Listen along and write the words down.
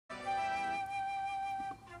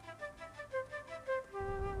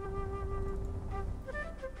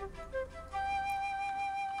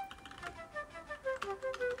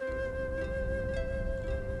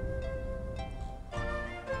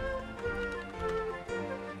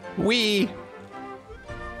Wee.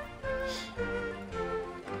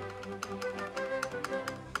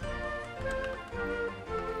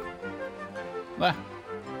 Ah.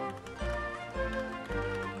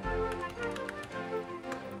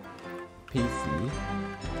 PC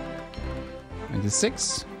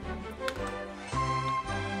 96.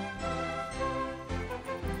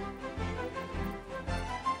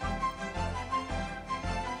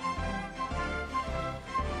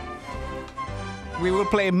 We will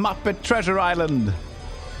play Muppet Treasure Island.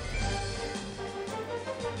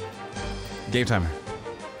 Game timer.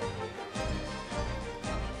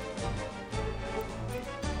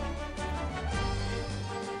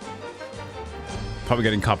 Probably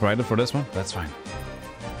getting copyrighted for this one. That's fine.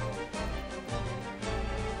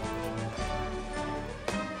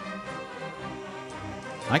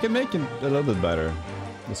 I can make it a little bit better,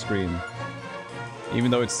 the screen.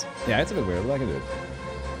 Even though it's, yeah, it's a bit weird, but I can do it.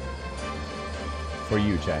 For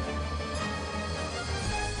you, chat.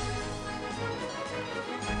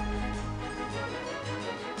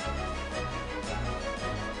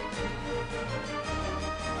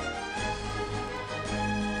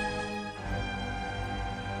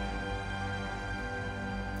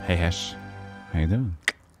 Hey Hesh, how you doing?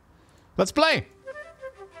 Let's play!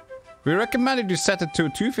 We recommended you set it to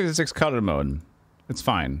 256 color mode. It's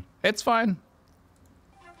fine. It's fine.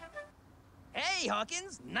 Hey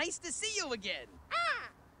Hawkins, nice to see you again.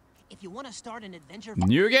 If you want to start an adventure...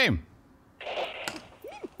 New game!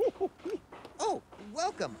 Oh,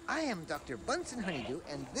 welcome. I am Dr. Bunsen Honeydew,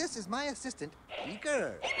 and this is my assistant,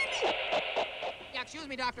 Beaker. Yeah, excuse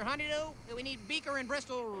me, Dr. Honeydew. We need Beaker in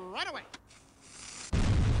Bristol right away.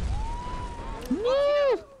 Thank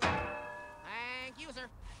you, sir.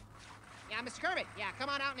 Yeah, Mr. Kermit. Yeah, come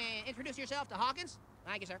on out and introduce yourself to Hawkins.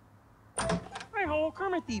 Thank you, sir. Hi ho,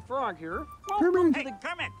 Kermit the Frog here. Welcome to the...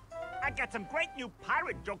 Kermit, I got some great new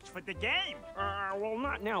pirate jokes for the game. Well,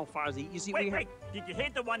 not now, Fozzie. You see, wait. Did you hear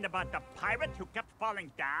the one about the pirate who kept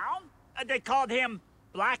falling down? They called him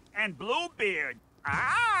Black and Bluebeard.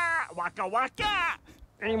 Ah, waka waka.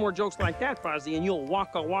 Any more jokes like that, Fozzie, and you'll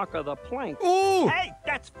waka waka the plank. Ooh! Hey,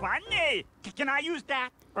 that's funny. Can I use that?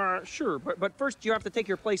 Sure, but first you have to take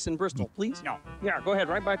your place in Bristol, please. No. Yeah, go ahead,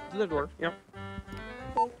 right back to the door. Yep.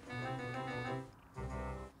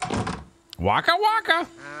 Waka waka!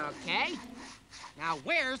 Okay. Now,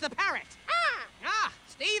 where's the parrot?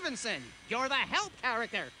 Stevenson, you're the help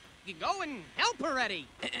character. You go and help already.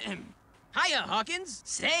 Hiya, Hawkins.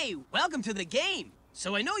 Say, welcome to the game.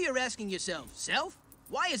 So I know you're asking yourself, Self,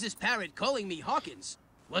 why is this parrot calling me Hawkins?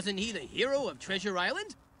 Wasn't he the hero of Treasure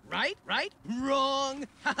Island? Right? Wrong.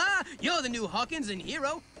 Haha, you're the new Hawkins and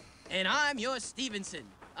hero. And I'm your Stevenson.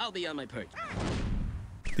 I'll be on my perch.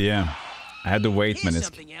 Yeah. I had to wait Here's minutes.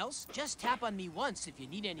 Something else. Just tap on me once if you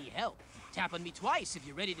need any help. Tap on me twice if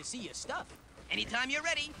you're ready to see your stuff. Anytime you're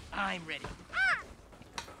ready, I'm ready.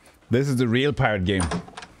 This is the real pirate game.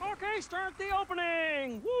 Okay, start the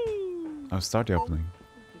opening. Woo! I'll start the opening.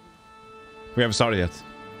 We haven't started yet.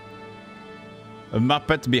 A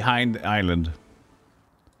Muppet Behind Island.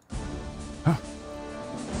 Huh.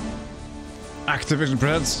 Activision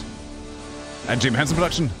presents a Jim Henson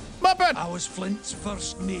production. Muppet! I was Flint's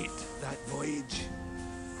first mate that voyage.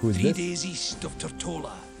 Who is 3 this? days east of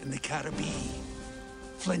Tortola in the Caribbean.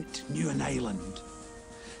 Flint knew an island.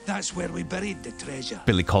 That's where we buried the treasure.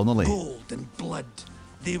 Billy Connolly. Gold and blood.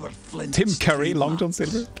 They were Flint's Tim Curry, Long John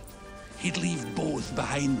trademarks. Silver. He'd leave both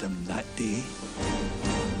behind him that day.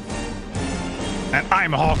 And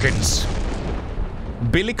I'm Hawkins.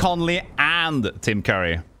 Billy Connolly and Tim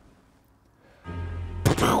Curry.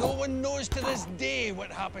 No one knows to this day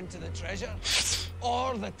what happened to the treasure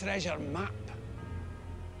or the treasure map.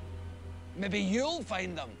 Maybe you'll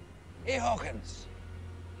find them. Eh, Hawkins?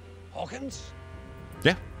 Hawkins?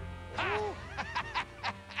 Yeah.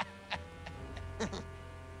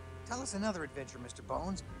 Tell us another adventure, Mr.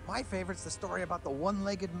 Bones. My favorite's the story about the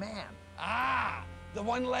one-legged man. Ah, the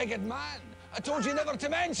one-legged man. I told you never to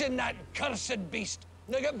mention that cursed beast.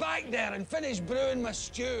 Now get back there and finish brewing my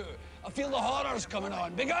stew. I feel the horrors coming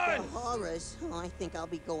on. Be gone! The horrors? Oh, I think I'll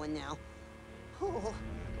be going now. Oh.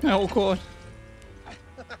 Oh, God.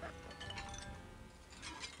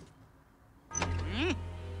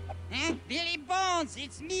 Billy Bones,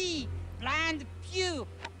 it's me, Blind Pew.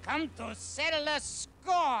 Come to settle a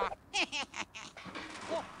score.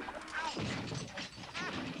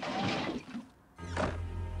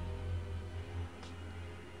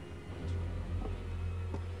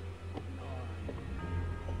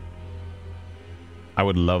 I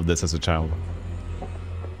would love this as a child.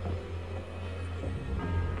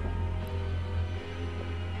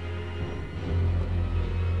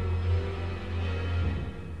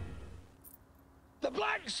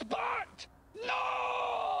 spot!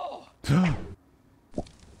 No!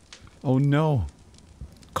 Oh no.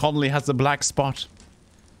 Connolly has the black spot.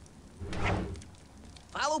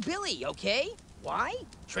 Follow Billy, okay? Why?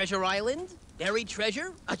 Treasure Island? Buried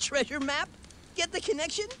treasure? A treasure map? Get the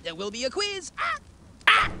connection? There will be a quiz.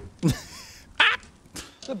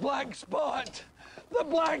 The black spot! The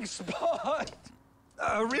black spot!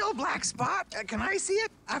 A real black spot? Can I see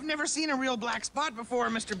it? I've never seen a real black spot before,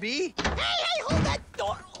 Mr. B. Hey, hold that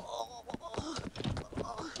door!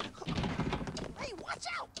 Hey, watch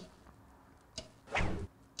out!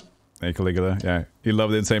 Hey, Caligula. Yeah, you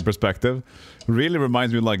love the insane perspective. Really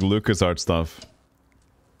reminds me of like LucasArts stuff.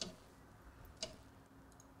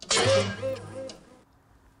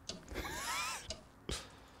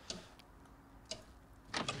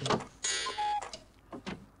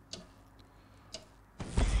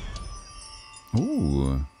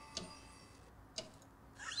 Ooh.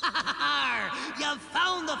 You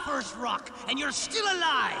found the first rock, and you're still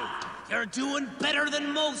alive. You're doing better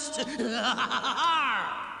than most.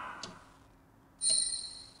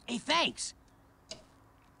 Hey, thanks.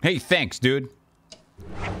 Hey, thanks, dude.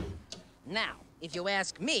 Now, if you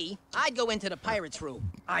ask me, I'd go into the pirate's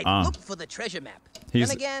room. I'd look for the treasure map. He's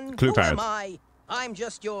and again, Clue who Pirate. am I? I'm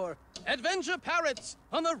just your adventure parrot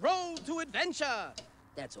on the road to adventure.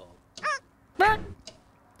 That's all.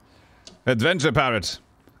 Adventure Parrot.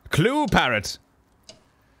 Clue Parrot.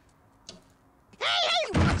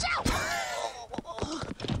 Hey, watch out!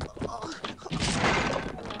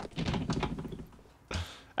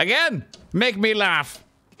 Again! Make me laugh.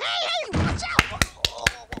 Hey, watch out!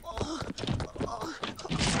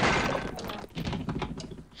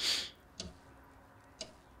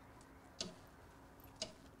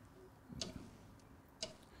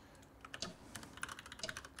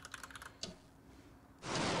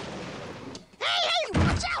 Hey,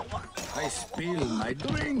 watch out! I spill my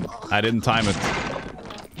drink. I didn't time it.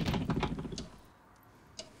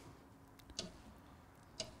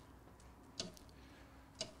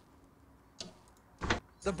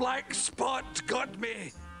 The black spot got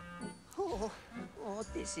me. Oh,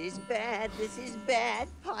 this is bad. This is bad.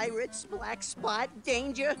 Pirates, black spot,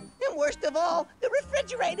 danger, and worst of all, the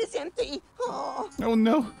refrigerator's empty. Oh. Oh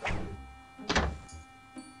no.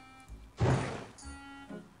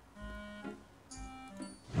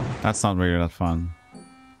 That's not really that fun.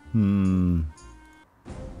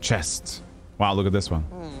 Chest. Wow, look at this one.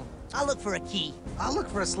 I'll look for a key. I'll look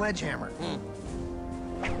for a sledgehammer.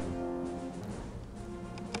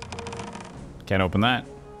 Can't open that.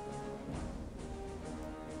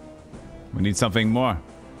 We need something more.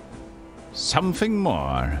 Something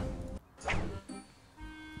more.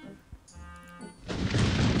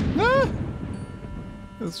 Ah!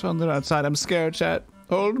 It's from outside. I'm scared, chat.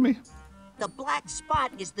 Hold me. The black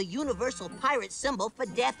spot is the universal pirate symbol for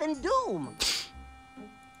death and doom.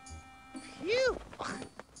 Phew.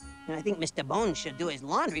 And I think Mr. Bones should do his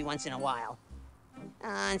laundry once in a while.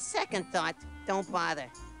 On second thought, don't bother.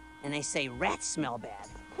 And they say rats smell bad.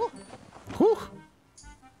 Whew. Whew.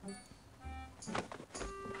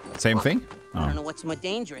 Same thing? I don't know what's more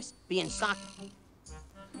dangerous, being socked.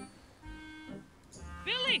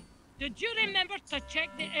 Billy, did you remember to check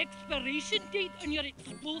the expiration date on your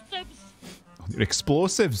explosives? Your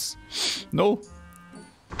explosives? No.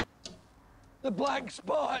 The black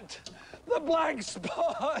spot! The black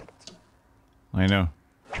spot! I know.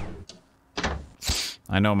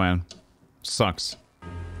 I know, man. Sucks.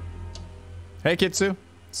 Hey, Kitsu.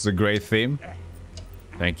 This is a great theme.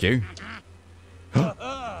 Thank you.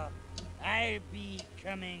 I'll be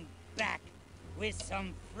coming back with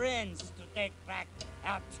some friends to take back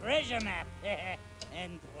our treasure map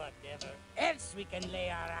and whatever else we can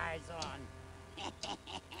lay our eyes on.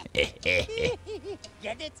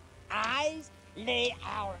 Get it? Eyes? Lay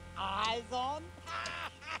our eyes on?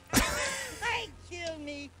 Hey, kill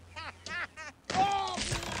me! Oh,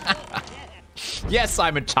 Yes,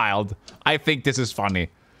 I'm a child. I think this is funny.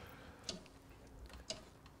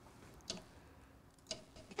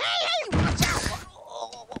 Hey, watch out!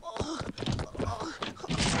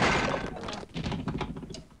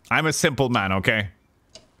 I'm a simple man, okay?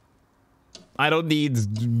 I don't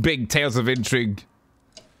need big tales of intrigue.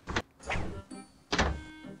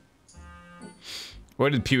 Where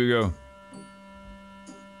did Pew go?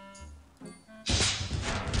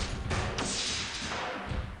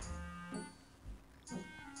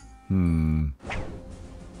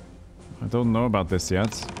 I don't know about this yet.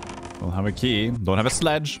 Don't have a key. Don't have a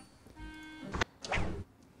sledge.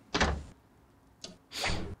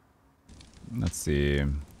 Let's see.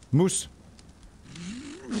 Moose.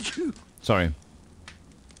 Sorry.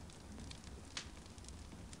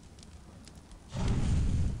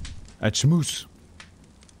 A schmooze.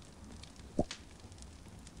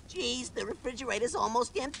 Geez, the refrigerator's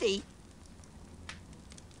almost empty.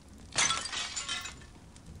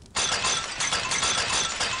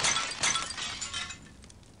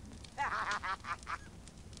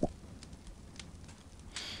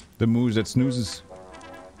 The moose that snoozes.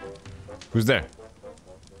 Who's there?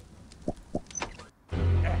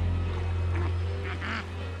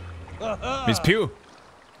 Miss Pew.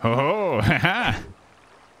 Oh, haha.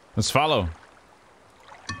 Let's follow.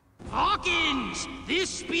 Hawkins!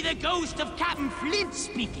 This be the ghost of Captain Flint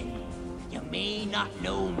speaking. You may not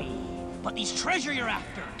know me, but this treasure you're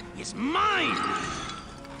after is mine!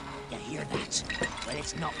 You hear that? Well,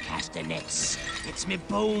 it's not castanets. It's me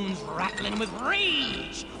bones rattling with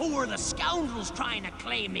rage over the scoundrels trying to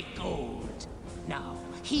claim me gold. Now,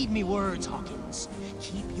 heed me words, Hawkins.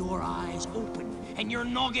 Keep your eyes open and your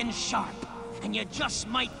noggin sharp, and you just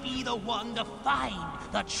might be the one to find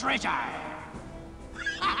the treasure.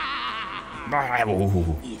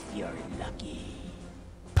 If you're lucky.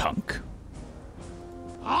 Punk.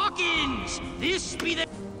 Hawkins! This be the...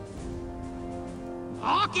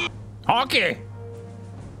 Hawkins! Honky!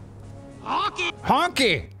 Hawkins!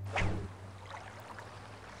 Honky!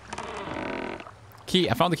 Key.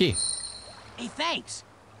 I found the key. Hey, thanks.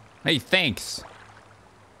 Hey, thanks.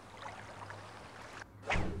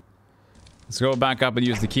 Let's go back up and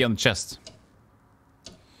use the key on the chest.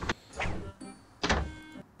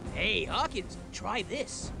 Hey, Hawkins, try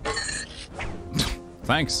this.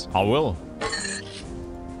 Thanks. I will.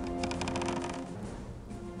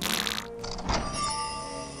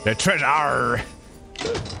 The treasure!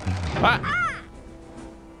 Ah!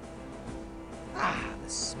 Ah, the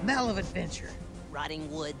smell of adventure. Rotting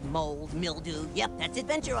wood, mold, mildew. Yep, that's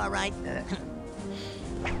adventure, all right.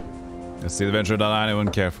 It's the adventure that I don't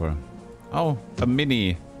care for. Oh, a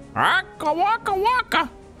mini. Waka waka waka!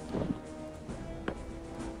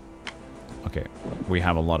 Okay, we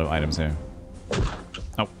have a lot of items here.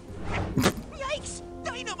 Oh. Yikes!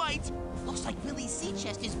 Dynamite! Looks like Billy's sea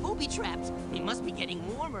chest is booby-trapped. It must be getting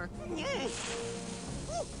warmer.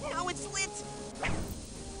 Now it's lit.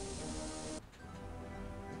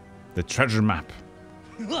 The treasure map.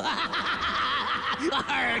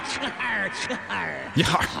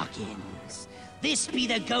 Hawkins, this be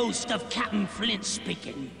the ghost of Captain Flint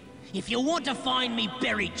speaking. If you want to find me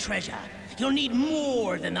buried treasure, you'll need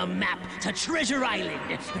more than a map to Treasure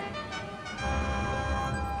Island.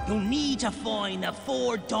 You'll need to find the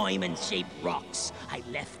 4 diamond-shaped rocks I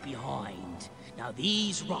left behind. Now,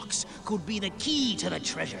 these rocks could be the key to the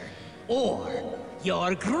treasure, or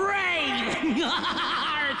your grave!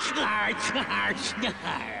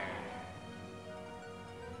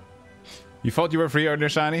 You thought you were free earlier,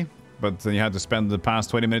 Shiny, but then you had to spend the past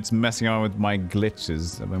 20 minutes messing around with my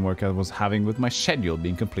glitches and work I was having with my schedule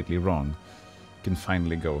being completely wrong. You can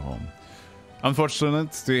finally go home.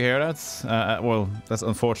 Unfortunate to hear that. Well, that's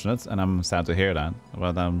unfortunate, and I'm sad to hear that.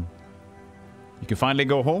 But you can finally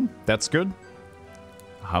go home. That's good.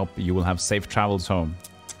 I hope you will have safe travels home.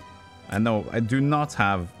 I know I do not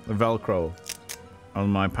have a Velcro on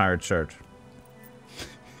my pirate shirt.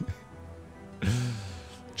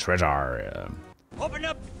 Treasure. Open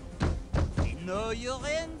up. I know you're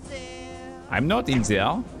in there. I'm not in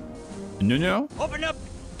there. No. Open up.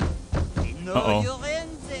 I know you're in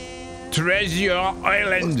there. Treasure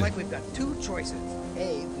Island. Looks like we've got 2 choices.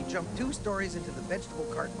 A, we jump 2 stories into the vegetable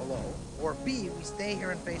cart below, or B, we stay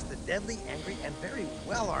here and face the deadly, angry, and very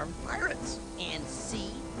well-armed pirates. And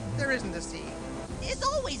C? There isn't a C. There's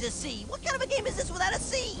always a C. What kind of a game is this without a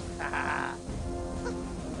C?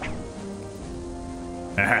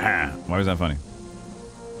 Why was that funny?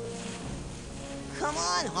 Come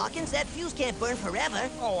on, Hawkins. That fuse can't burn forever.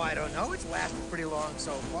 Oh, I don't know. It's lasted pretty long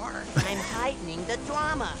so far. I'm heightening the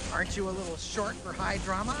drama. Aren't you a little short for high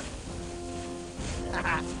drama?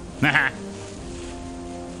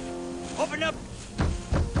 Open up.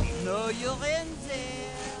 I know you're in there.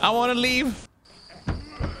 I want to leave.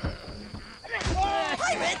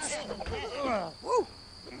 Pirates! Uh-oh.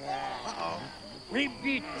 We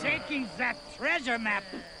be taking that treasure map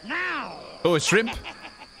now. Oh, a shrimp?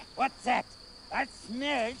 What's that? I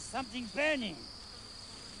smelled something burning.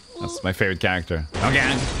 That's my favorite character.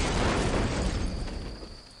 Okay.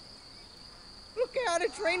 Look out,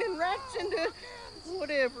 it's raining rats into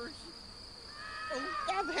whatever. Oh,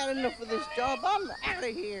 I've had enough of this job. I'm out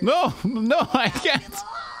of here. No, I can't.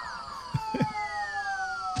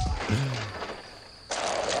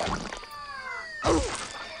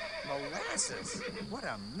 Molasses. What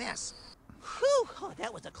a mess. Whew, oh,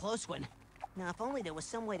 that was a close one. Now, if only there was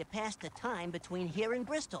some way to pass the time between here and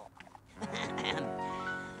Bristol.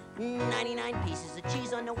 99 pieces of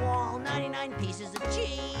cheese on the wall, 99 pieces of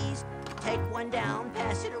cheese. Take one down,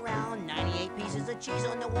 pass it around, 98 pieces of cheese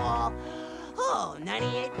on the wall. Oh,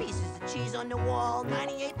 98 pieces of cheese on the wall,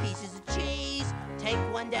 98 pieces of cheese. Take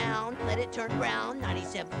one down, let it turn brown,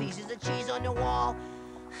 97 pieces of cheese on the wall.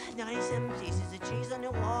 97 pieces of cheese on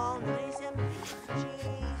the wall, 97 pieces of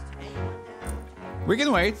cheese. Take one down. We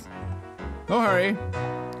can wait. No hurry.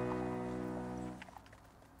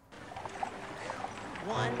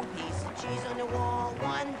 One piece of cheese on the wall,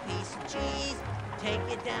 one piece of cheese. Take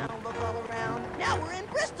it down, look all around. Now we're in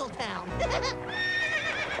Bristol town.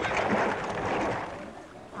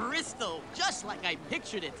 Bristol, just like I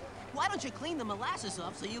pictured it. Why don't you clean the molasses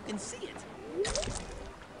off so you can see it?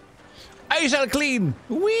 I shall clean.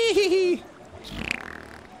 Wee.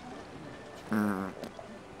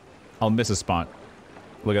 I'll miss a spot.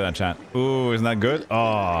 Look at that chat. Ooh, isn't that good?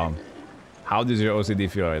 Oh, how does your OCD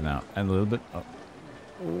feel right now? And a little bit. Oh.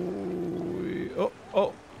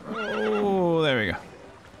 Oh, there we go.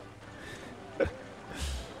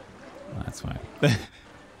 That's fine.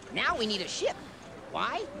 Now we need a ship.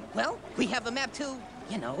 Why? Well, we have a map to,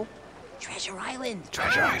 you know, Treasure Island.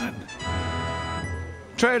 Treasure Island.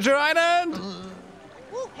 Treasure Island!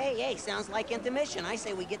 Ooh, hey, sounds like intermission. I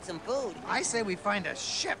say we get some food. I say we find a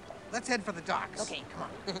ship. Let's head for the docks. Okay, come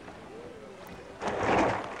on.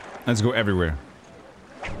 Let's go everywhere.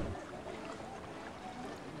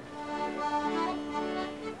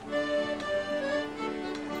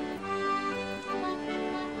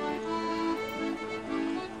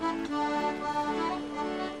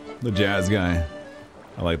 The jazz guy.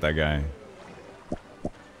 I like that guy.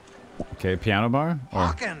 Okay, piano bar? Or...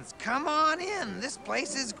 Hawkins, come on in. This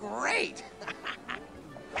place is great.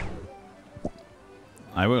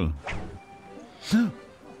 I will.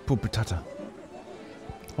 Pupatata.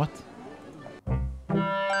 What?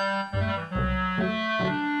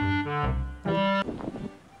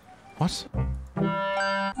 What?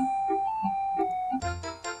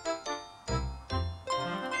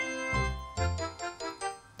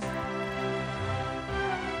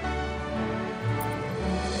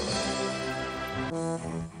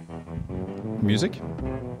 Music?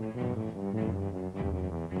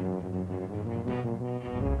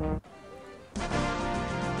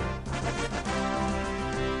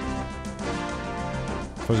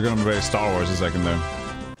 I was gonna be very Star Wars a second there.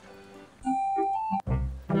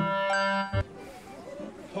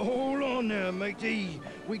 Hold on there, matey.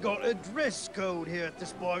 We got a dress code here at the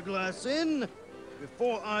Spyglass Inn.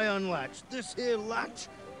 Before I unlatch this here latch,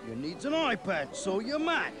 you needs an eye patch, so you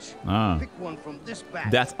match. Ah. Pick one from this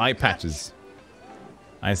bag. That's eye patches.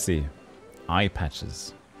 I see. Eye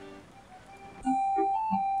patches.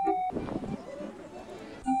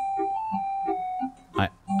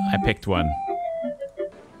 I picked one.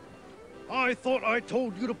 I thought I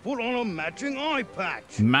told you to put on a matching eye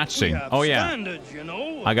patch. Matching. We have Oh yeah. standards, you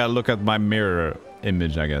know. I gotta look at my mirror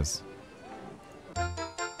image, I guess.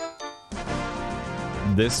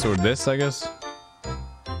 This or this, I guess.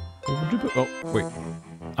 Oh, wait.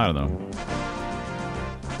 I don't know.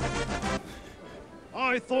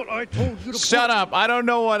 I thought I told you to Shut up! I don't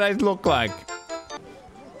know what I look like.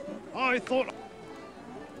 I thought...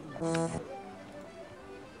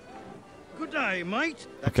 Good day, mate.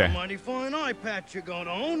 That's Okay. a mighty fine eye patch you got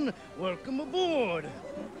on. Welcome aboard.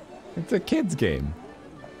 It's a kid's game.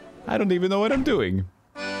 I don't even know what I'm doing.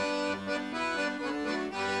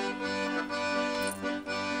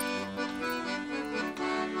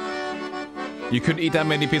 You could eat that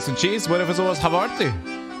many pieces of cheese? What if it was Havarti?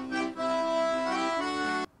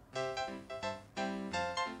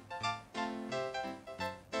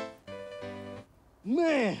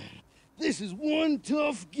 Man, this is one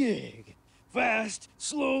tough gig. Fast,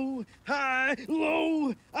 slow, high,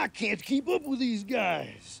 low. I can't keep up with these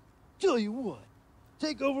guys. Tell you what,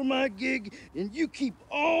 take over my gig and you keep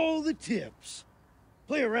all the tips.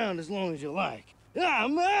 Play around as long as you like.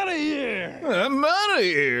 I'm out of here. I'm out of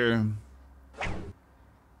here.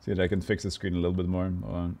 See if I can fix the screen a little bit more.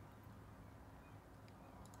 Hold on.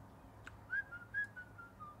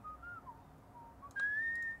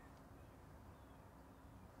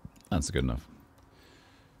 That's good enough.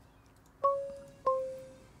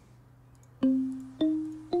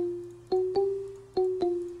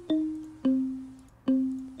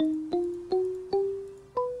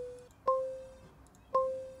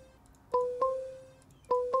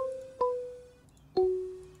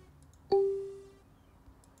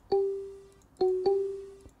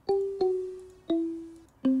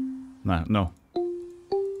 Nah, no.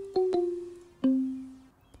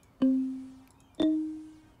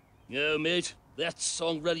 Yeah, mate, that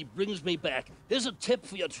song really brings me back. Here's a tip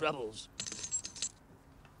for your troubles.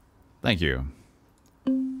 Thank you.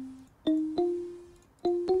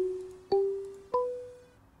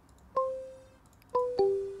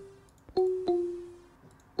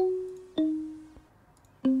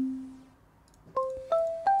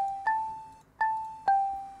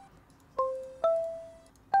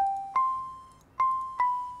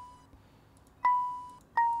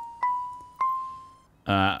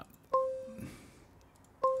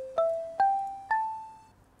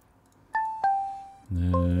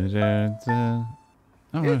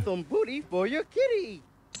 Here's some booty for your kitty.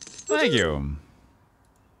 Thank you.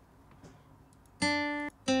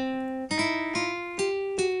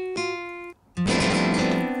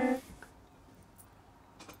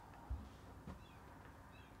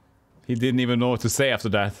 He didn't even know what to say after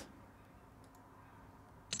that.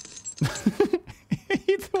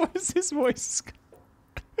 What is his voice?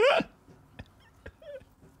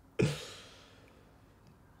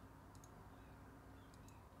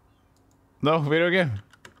 No, video game.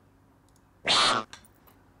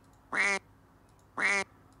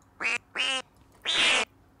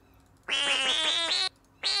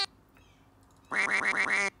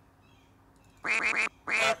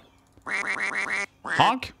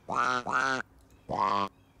 Honk.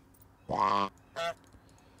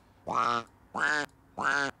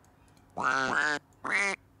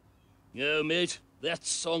 Yo, mate, that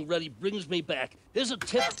song really brings me back. Here's a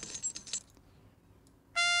tip.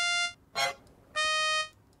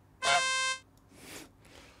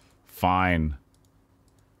 Fine.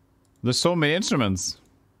 There's so many instruments.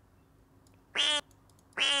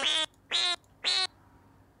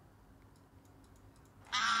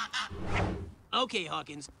 Okay,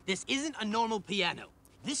 Hawkins, this isn't a normal piano.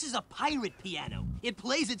 This is a pirate piano. It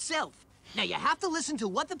plays itself. Now you have to listen to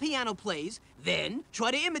what the piano plays, then try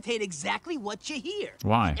to imitate exactly what you hear.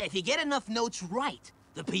 Why? If you get enough notes right,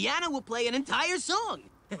 the piano will play an entire song.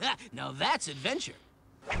 Now that's adventure.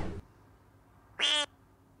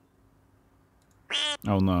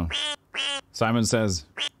 Oh no. Simon says.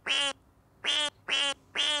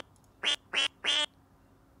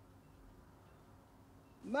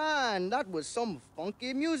 Man, that was some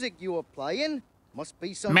funky music you were playing. Must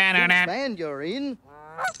be some Man cool on it. band you're in.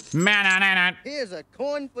 Man on it. Here's a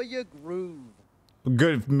coin for your groove.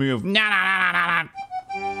 Good move. Na na na na na.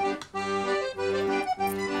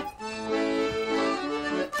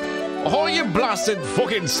 Oh, you blasted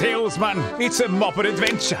fucking salesman! It's a Muppet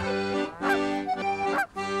adventure.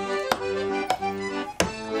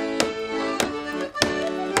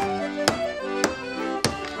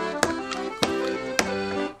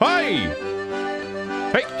 Hey!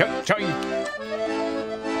 Hey, choy!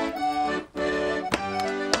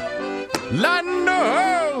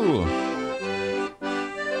 Lando!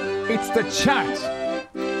 It's the chat.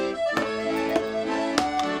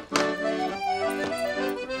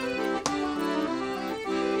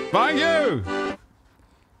 Thank you!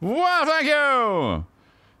 Well, thank you!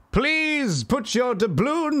 Please put your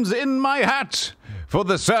doubloons in my hat for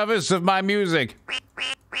the service of my music.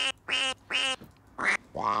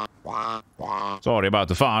 Sorry about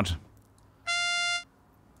the fart.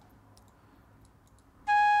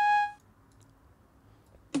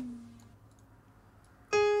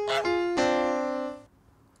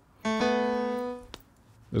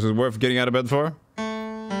 This is worth getting out of bed for?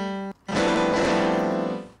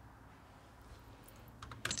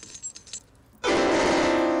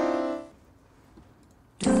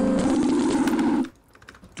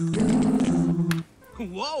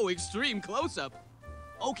 Whoa, extreme close-up.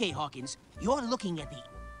 Okay, Hawkins, you're looking at the...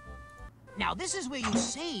 Now, this is where you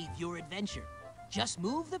save your adventure. Just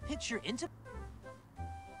move the picture into...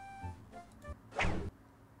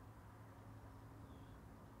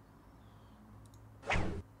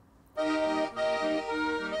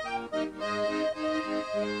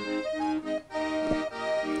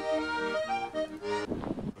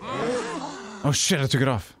 Oh shit, I took it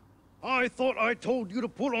off. I thought I told you to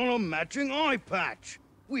put on a matching eye patch.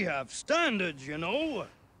 We have standards, you know.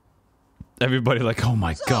 Everybody like, oh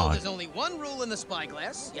my god. There's only one rule in the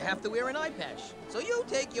spyglass. You have to wear an eye patch. So you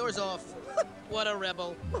take yours off. What a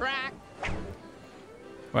rebel. Crack.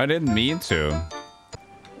 Well, I didn't mean to.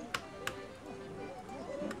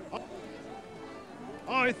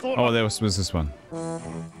 I thought... Oh, there was this one.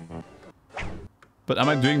 But am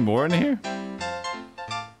I doing more in here?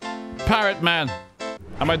 Parrot man!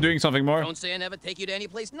 Am I doing something more? Don't say I never take you to any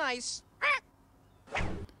place nice.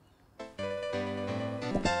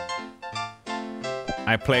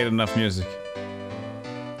 I played enough music.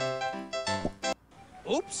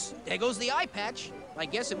 Oops, there goes the eye patch. I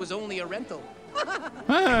guess it was only a rental.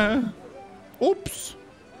 Oops.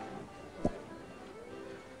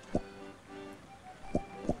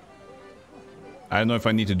 I don't know if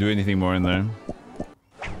I need to do anything more in there.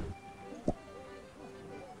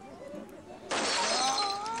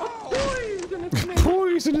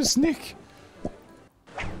 Poisonous snake.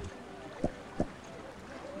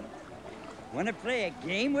 Wanna play a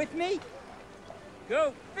game with me?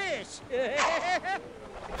 Go fish!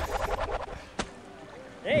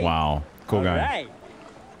 Hey, Wow, cool guy. Right.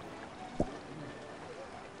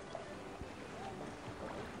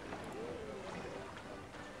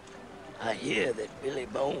 I hear that Billy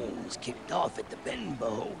Bones kicked off at the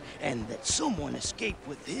Benbow and that someone escaped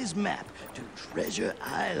with his map to Treasure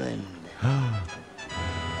Island.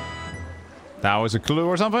 That was a clue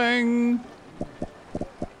or something.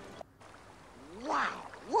 Wow,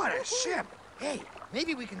 what a ship! Hey,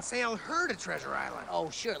 maybe we can sail her to Treasure Island.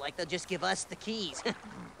 Oh, sure, like they'll just give us the keys.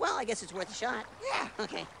 Well, I guess it's worth a shot. Yeah.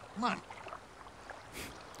 Okay. Come on.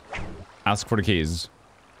 Ask for the keys.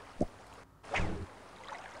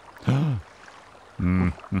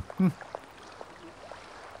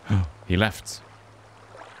 He left.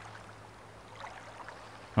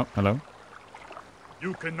 Oh, hello.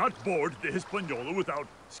 You cannot board the Hispaniola without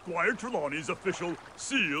Squire Trelawney's official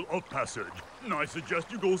seal of passage. I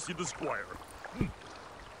suggest you go see the Squire.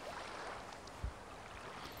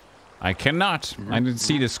 I cannot. I need to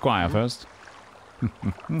see the Squire first.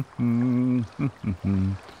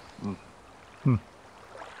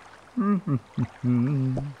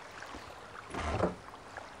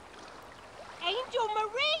 Angel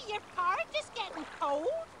Marie, your pirate is getting cold.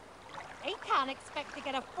 He can't expect to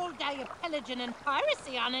get a full day of pillaging and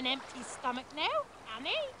piracy on an empty stomach now, can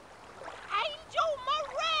he? Angel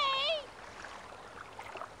Marie!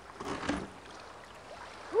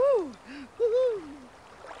 Woo! Woo-hoo!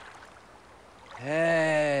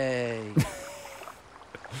 Hey.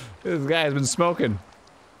 This guy's been smoking.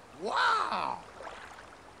 Wow!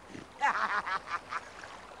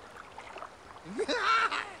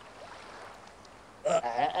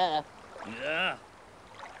 Yeah.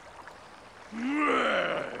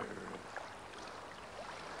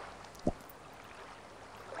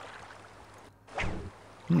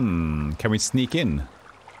 Can we sneak in?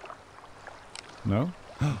 No?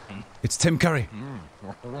 It's Tim Curry.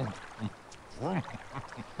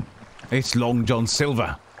 It's Long John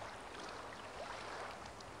Silver.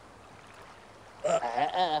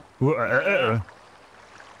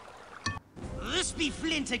 This be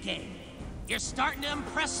Flint again. You're starting to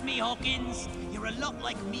impress me, Hawkins. You're a lot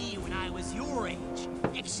like me when I was your age.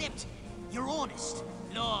 Except you're honest,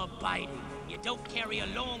 law-abiding. You don't carry a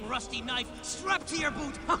long, rusty knife strapped to your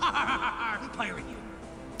boot. Pirate you.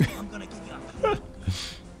 I'm gonna give you a clue.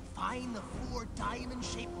 Find the 4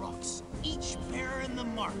 diamond-shaped rocks, each bearing the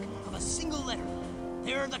mark of a single letter.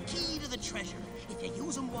 They're the key to the treasure. If you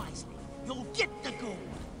use them wisely, you'll get the gold.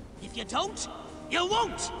 If you don't, you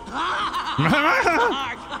won't.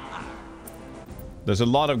 There's a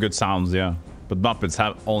lot of good sounds, yeah. But Muppets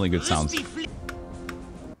have only good sounds. Whee!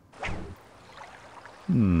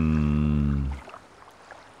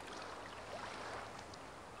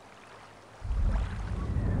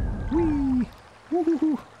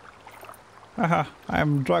 Woo-hoo-hoo. Haha,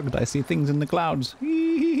 I'm drugged. I see things in the clouds.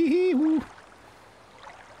 Woo.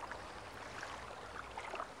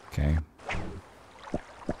 Okay.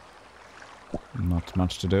 Not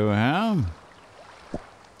much to do, huh?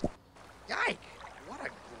 Yike! What a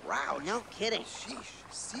grouch! No kidding. Sheesh.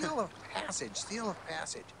 Seal of passage. Seal of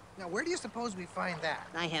passage. Now, where do you suppose we find that?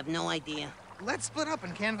 I have no idea. Let's split up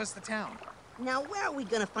and canvass the town. Now, where are we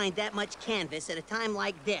gonna find that much canvas at a time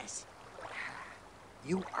like this?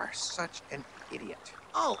 You are such an idiot.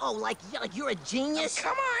 Oh, like you're a genius?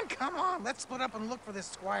 Oh, come on. Let's split up and look for this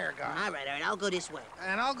Squire guy. All right, I'll go this way.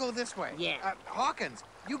 And I'll go this way. Yeah. Hawkins,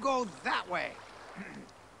 you go that way.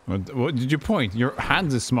 What did you point? Your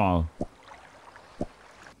hands are small.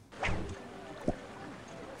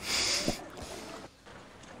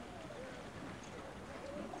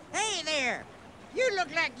 Hey there! You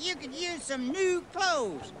look like you could use some new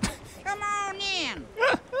clothes. Come on in.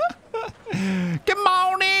 Come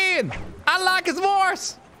on in! I like his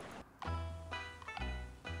voice!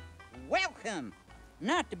 Welcome.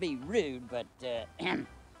 Not to be rude, but that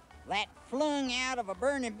flung out of a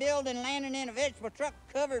burning building, landing in a vegetable truck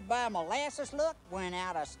covered by molasses look went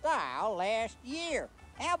out of style last year.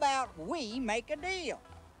 How about we make a deal?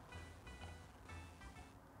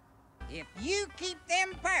 If you keep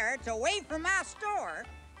them pirates away from my store,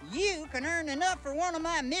 you can earn enough for one of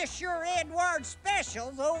my Monsieur Edward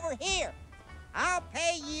specials over here. I'll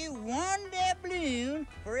pay you 1 doubloon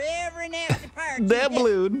for every nasty pirate you get.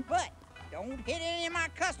 Doubloon? But don't hit any of my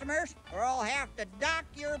customers or I'll have to dock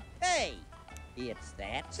your pay. It's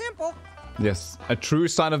that simple. Yes. A true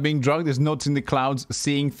sign of being drugged is noticing the clouds,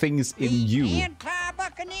 seeing things in you.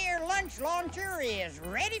 Anti-Buccaneer lunch launcher is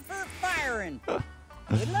ready for firing.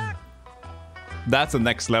 Good luck. That's the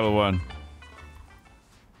next level one.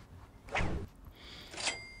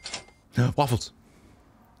 Waffles.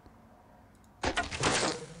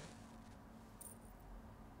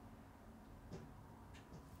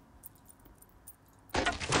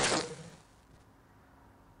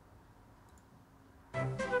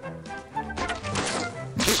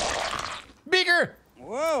 Bigger!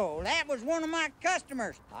 Whoa, that was one of my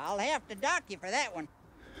customers. I'll have to dock you for that one.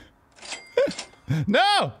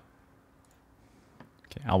 No!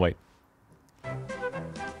 Okay, I'll wait.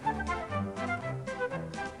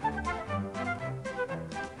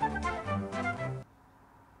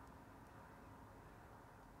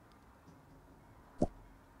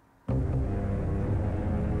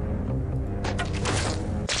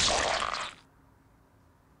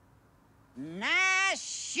 Nice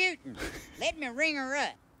shooting. Let me ring her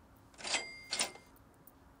up.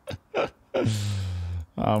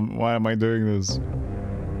 Why am I doing this?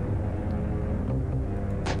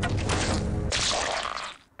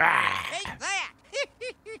 Take that.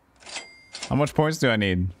 How much points do I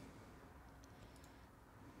need?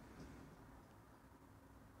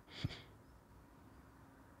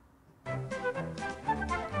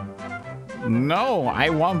 No, I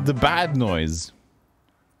want the bad noise.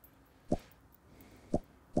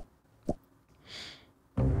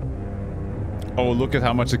 Oh, look at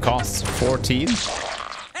how much it costs. 14? Take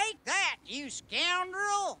that, you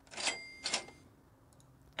scoundrel.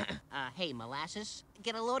 Hey, Molasses,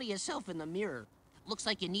 get a load of yourself in the mirror. Looks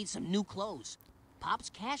like you need some new clothes. Pop's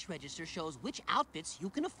cash register shows which outfits you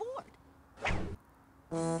can afford.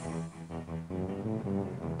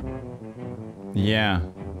 Yeah.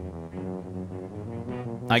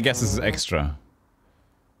 I guess this is extra.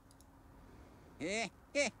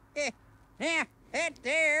 Now, that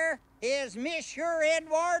there is Monsieur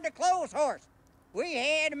Edward the Clothes Horse. We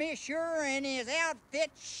had Monsieur and his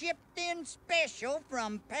outfit shipped in special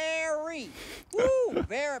from Paris. Woo!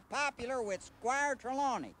 Very popular with Squire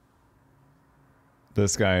Trelawney.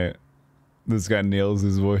 This guy nails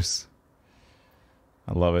his voice.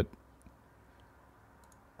 I love it.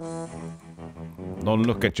 Don't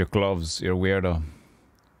look at your gloves, you're a weirdo.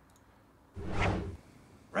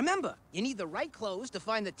 Remember, you need the right clothes to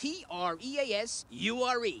find the Treasure.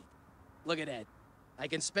 Look at that. I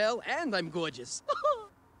can spell and I'm gorgeous.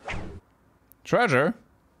 Treasure?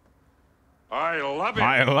 I love it.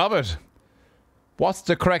 I love it. What's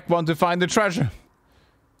the correct one to find the treasure?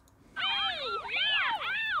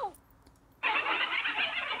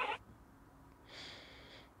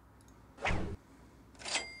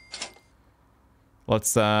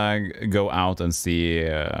 Let's go out and see.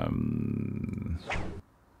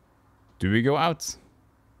 Do we go out?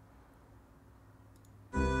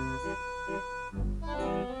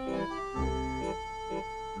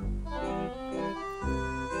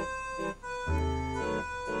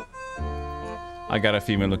 I got a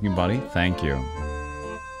female-looking body. Thank you.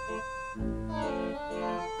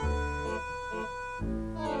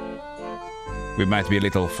 We might be a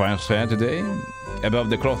little fair today. Above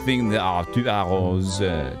the clothing, there are 2 arrows.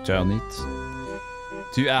 Turn it.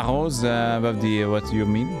 2 arrows above the. What do you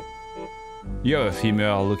mean? You have a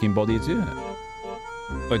female-looking body too.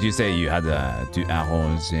 What do you say? You had 2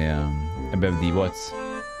 arrows above the what?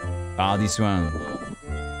 Ah, this one.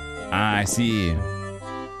 Ah, I see.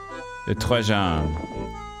 The treasure.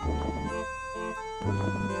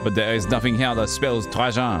 But there is nothing here that spells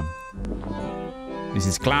treasure. This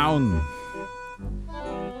is clown.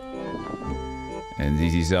 And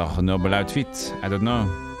this is our noble outfit. I don't know.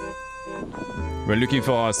 We're looking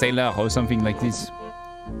for a sailor or something like this.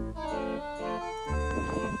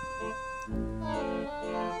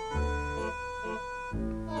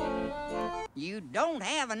 You don't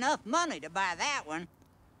have enough money to buy that one.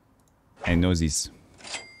 I know this.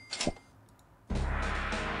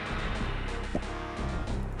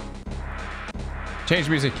 Change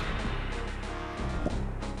music.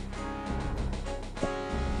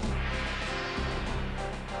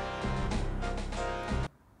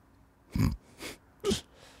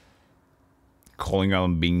 Calling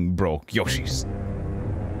out being broke Yoshis.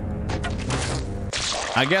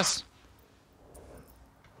 I guess.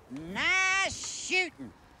 Nice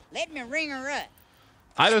shooting. Let me ring her up.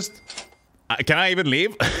 I just... can I even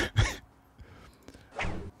leave?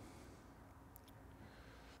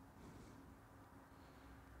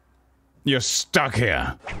 You're stuck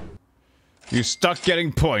here. You're stuck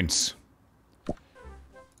getting points.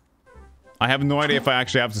 I have no idea if I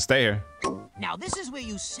actually have to stay here. Now this is where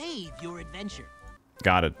you save your adventure.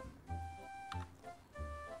 Got it.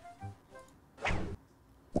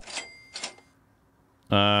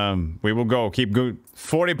 We will go. Keep good.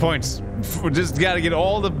 40 points. We just gotta get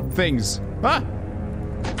all the things. Huh?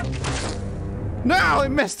 No, I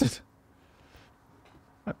missed it.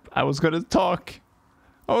 I was gonna talk.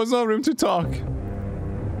 I was no room to talk.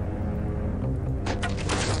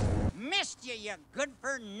 Missed you, you good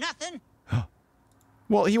for nothing.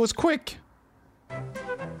 Well, he was quick.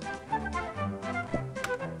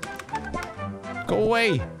 Go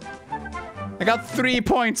away. I got 3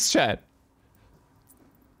 points, chat.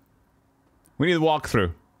 We need a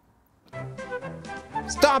walkthrough.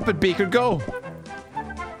 Stop it, Beaker, go!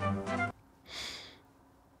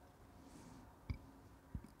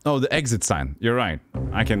 Oh, the exit sign. You're right.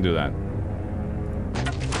 I can do that.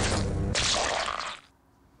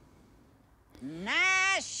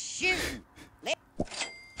 Nice shooting.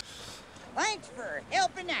 Thanks for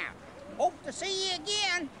helping out. Hope to see you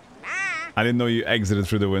again. Bye. I didn't know you exited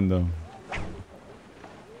through the window.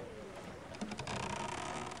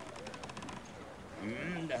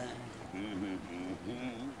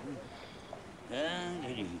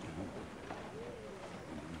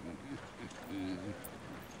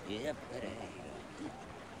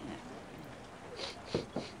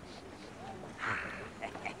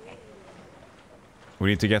 We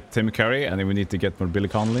need to get Tim Curry, and then we need to get more Billy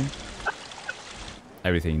Connolly.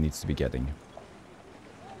 Everything needs to be getting.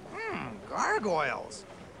 Gargoyles.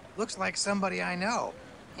 Looks like somebody I know.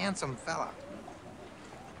 Handsome fella.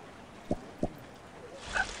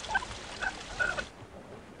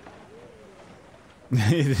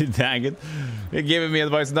 Dang it. You're giving me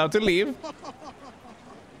advice now to leave.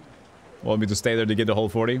 Want me to stay there to get the whole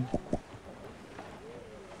 40?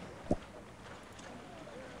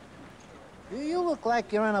 You look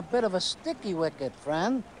like you're in a bit of a sticky wicket,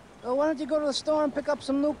 friend. So why don't you go to the store and pick up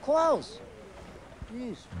some new clothes?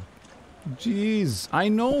 Jeez. Jeez, I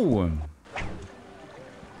know.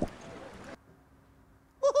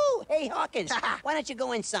 Woohoo! Hey, Hawkins, why don't you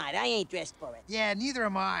go inside? I ain't dressed for it. Yeah, neither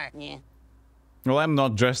am I. Yeah. Well, I'm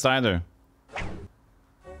not dressed either.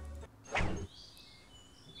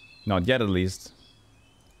 Not yet, at least.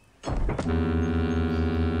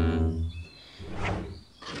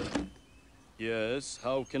 Yes,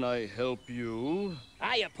 how can I help you?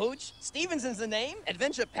 Hiya, Pooch. Stevenson's the name.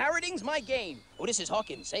 Adventure parroting's my game. Oh, this is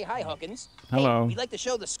Hawkins. Say hi, Hawkins. Hello. Hey, we'd like to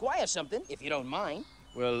show the squire something, if you don't mind.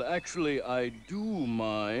 Well, actually, I do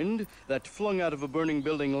mind. That flung out of a burning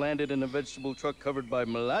building landed in a vegetable truck covered by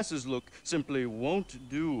molasses look simply won't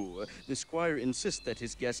do. The squire insists that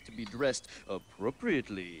his guest be dressed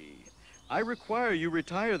appropriately. I require you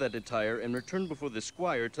retire that attire and return before the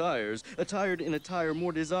squire tires, attired in attire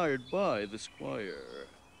more desired by the squire.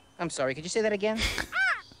 I'm sorry, could you say that again?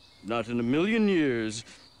 Not in a million years.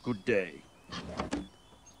 Good day.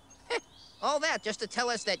 All that just to tell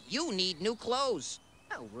us that you need new clothes.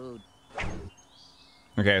 How rude.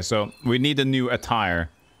 Okay, so we need a new attire.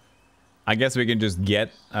 I guess we can just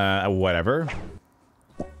get whatever.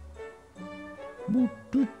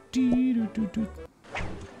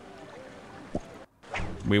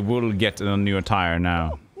 We will get a new attire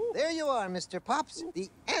now. There you are, Mr. Pops. The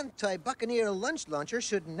anti-Buccaneer lunch launcher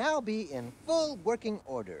should now be in full working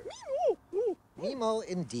order. Nemo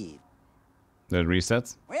indeed. The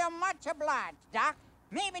resets? Well, much obliged, Doc.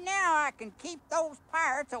 Maybe now I can keep those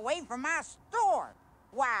pirates away from my store.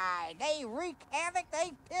 Why, they wreak havoc,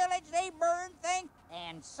 they pillage, they burn things,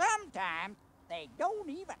 and sometimes they don't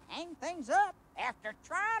even hang things up after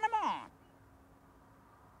trying them on.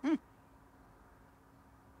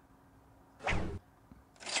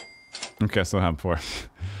 Okay, I still have 4.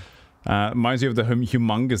 Reminds you of the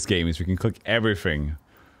humongous games. We can click everything.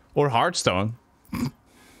 Or Hearthstone.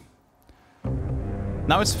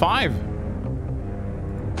 Now it's 5.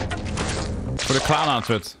 For the clown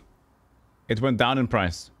outfit. It went down in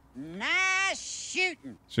price. Nice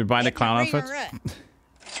shooting. Should we buy the clown outfit?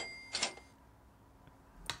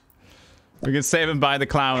 We can save and buy the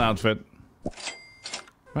clown outfit.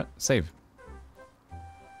 What? Save.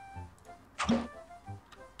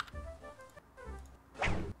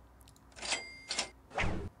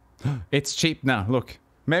 It's cheap now. Look.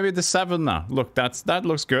 Maybe the 7 now. Look, that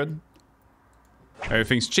looks good.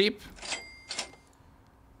 Everything's cheap.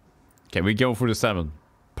 Okay, we go for the 7.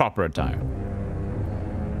 Proper attire.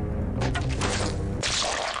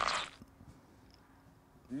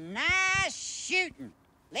 Nice shooting.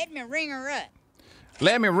 Let me ring her up.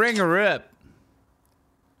 Let me ring her up.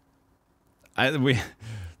 The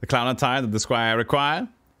clown attire that the squire require.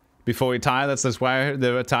 Before he tie, that's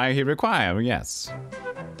the attire he require. Yes.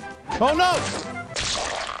 Oh no!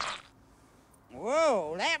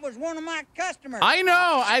 Whoa, that was one of my customers. I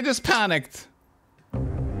know! I just panicked.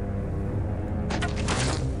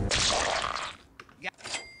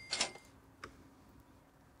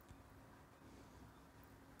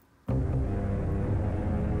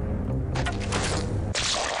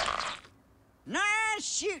 Nice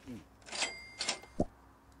shooting.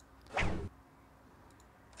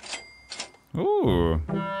 Ooh.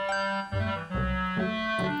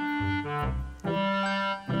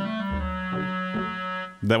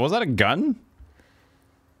 Was that a gun?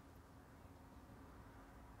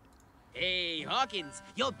 Hey, Hawkins,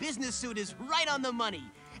 your business suit is right on the money.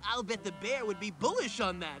 I'll bet the bear would be bullish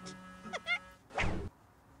on that.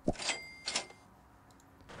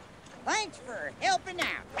 Thanks for helping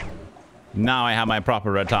out. Now I have my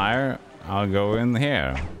proper attire. I'll go in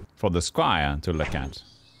here for the squire to look at.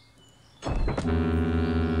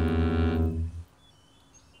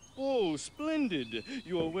 Oh, splendid.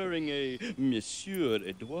 You are wearing a Monsieur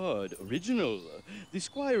Edouard original. The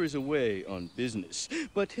squire is away on business,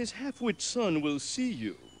 but his half-wit son will see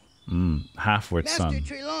you. Half-wit son.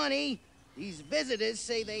 Master Trelawney, these visitors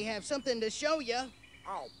say they have something to show you.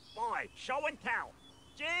 Oh, boy. Show and tell.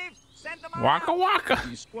 Jeeves, send them Waka waka.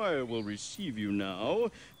 The squire will receive you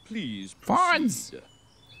now. Please Fonz.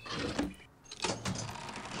 proceed.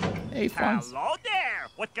 Hey, Fonz. Hello there.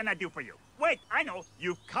 What can I do for you? Wait, I know.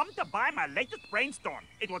 You've come to buy my latest brainstorm.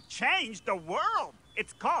 It will change the world.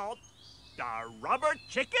 It's called the Rubber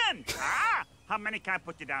Chicken. Ah, how many can I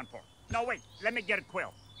put you down for? No, wait. Let me get a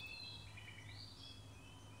quill.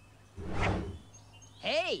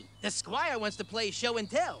 Hey, the squire wants to play show and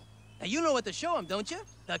tell. Now, you know what to show him, don't you?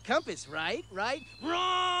 The compass, right? Right?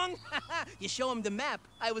 Wrong! You show him the map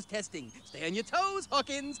I was testing. Stay on your toes,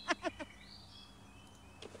 Hawkins.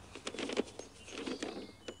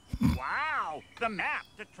 Wow, the map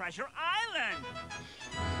to Treasure Island.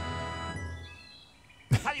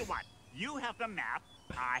 Tell you what, you have the map,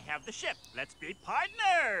 I have the ship. Let's be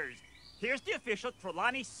partners. Here's the official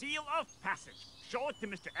Trelawney seal of passage. Show it to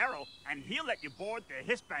Mr. Arrow, and he'll let you board the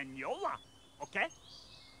Hispaniola. Okay?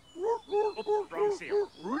 Oops, wrong seal.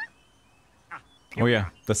 Oh yeah,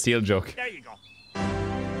 the seal joke. There you go.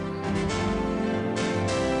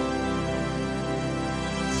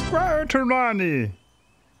 Squire Trelawney.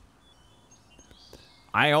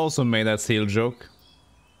 I also made that seal joke.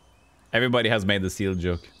 Everybody has made the seal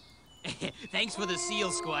joke. Thanks for the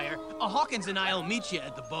seal, Squire. Hawkins and I'll meet you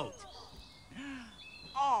at the boat.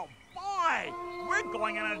 Oh, boy! We're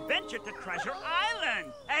going on an adventure to Treasure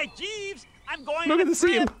Island. Hey, Jeeves, I'm going Look on at the a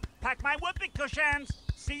trip. seal. Pack my whoopee cushions.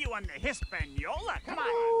 See you on the Hispaniola. Come on.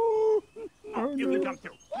 Oh, you can come too.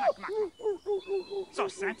 Come on, come on. So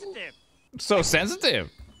sensitive. So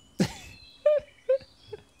sensitive.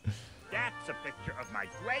 That's a picture of my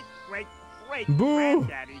great Boo.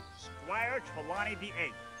 granddaddy, Squire Trelawney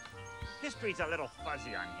VIII. History's a little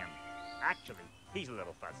fuzzy on him. Actually, he's a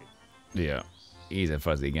little fuzzy. Yeah, he's a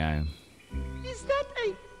fuzzy guy. Is that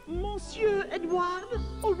a Monsieur Edouard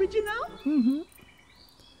original? Mm-hmm.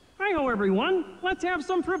 Hi-ho, everyone. Let's have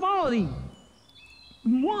some frivolity.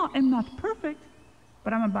 Moi am not perfect,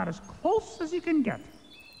 but I'm about as close as you can get.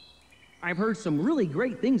 I've heard some really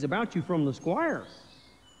great things about you from the squire.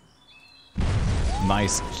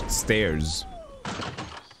 Nice stairs.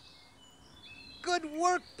 Good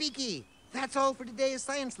work, Beaky. That's all for today's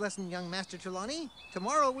science lesson, young Master Trelawney.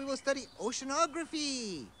 Tomorrow we will study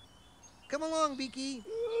oceanography. Come along, Beaky.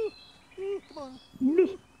 Come on.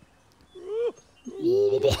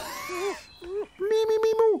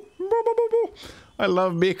 I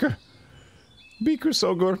love Beaker. Beaker's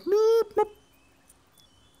so good.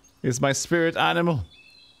 It's my spirit animal.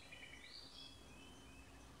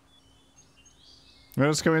 What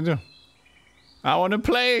else can we do? I want to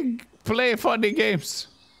play funny games.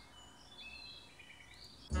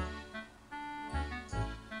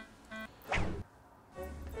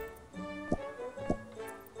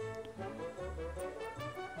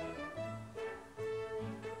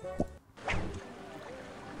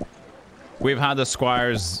 We've had the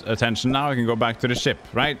squire's attention now. We can go back to the ship,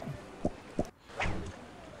 right?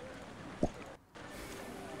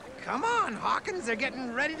 Come on, Hawkins. They're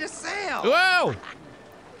getting ready to sail. Whoa!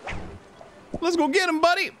 Let's go get him,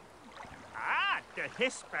 buddy. Ah, the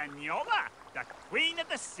Hispaniola, the queen of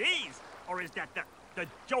the seas. Or is that the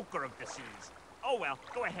joker of the seas? Oh, well,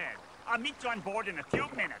 go ahead. I'll meet you on board in a few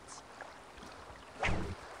minutes.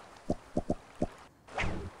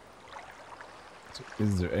 So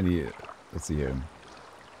is there any... Let's see here.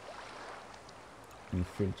 Any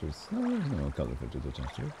filters? No color filters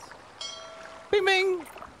attached to it. Bing bing!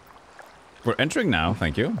 We're entering now,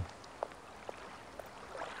 thank you.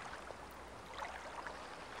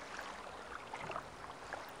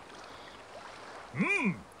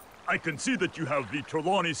 I can see that you have the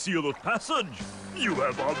Trelawney Seal of Passage. You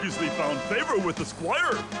have obviously found favor with the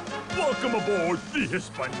squire. Welcome aboard the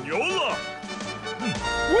Hispaniola.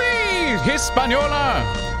 Whee! Hispaniola!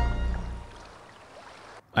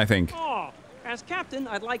 I think. Oh, as captain,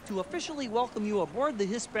 I'd like to officially welcome you aboard the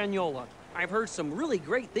Hispaniola. I've heard some really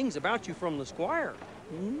great things about you from the squire.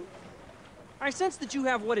 I sense that you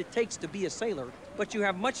have what it takes to be a sailor, but you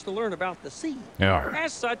have much to learn about the sea. Yeah.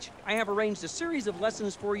 As such, I have arranged a series of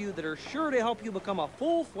lessons for you that are sure to help you become a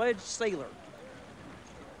full-fledged sailor.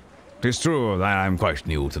 It's true that I'm quite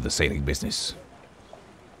new to the sailing business.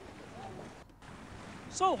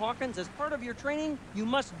 So, Hawkins, as part of your training, you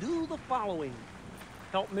must do the following.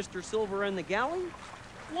 Help Mr. Silver in the galley,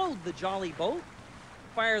 load the jolly boat,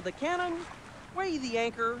 fire the cannon, weigh the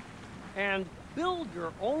anchor, and build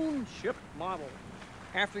your own ship model.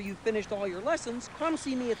 After you've finished all your lessons, come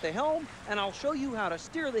see me at the helm, and I'll show you how to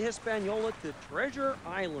steer the Hispaniola to Treasure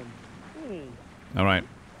Island. All right.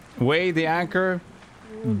 Weigh the anchor,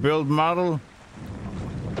 build model,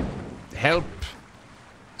 help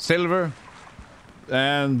Silver,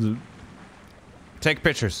 and take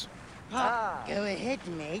pictures. Go ahead,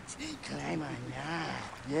 mate. Climb on now.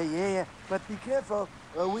 Yeah. But be careful.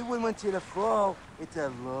 We wouldn't want you to fall. It's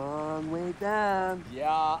a long way down. Yeah,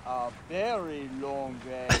 a very long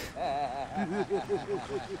way.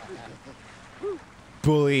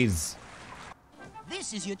 Bullies.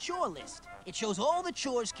 This is your chore list. It shows all the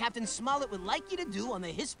chores Captain Smollett would like you to do on the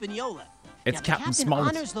Hispaniola. It's now, Captain the captain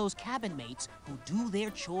Smollett. honors those cabin mates who do their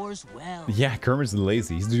chores well. Yeah, Kermit's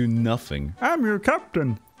lazy. He's doing nothing. I'm your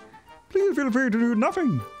captain. Please feel free to do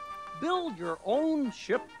nothing. Build your own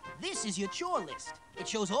ship. This is your chore list. It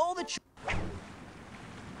shows all the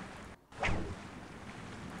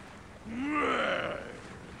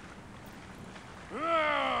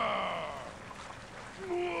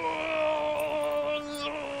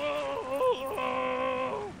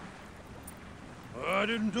I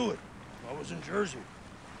didn't do it. I was in Jersey.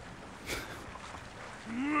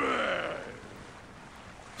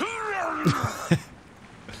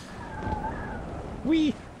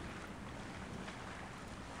 Wee.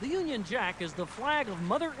 The Union Jack is the flag of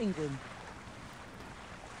Mother England.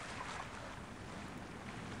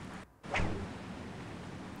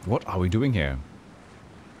 What are we doing here?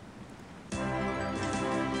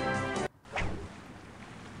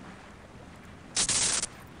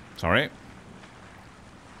 Sorry.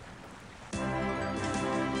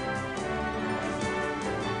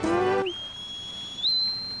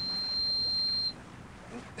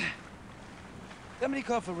 Somebody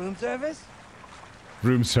call for room service?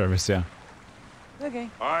 Room service, yeah. Okay.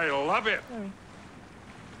 I love it. Sorry.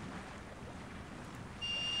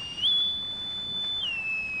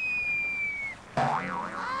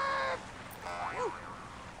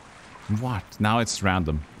 What? Now it's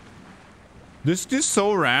random. This is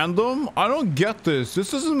so random? I don't get this.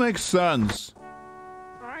 This doesn't make sense.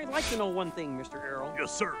 I'd like to know one thing, Mr. Errol.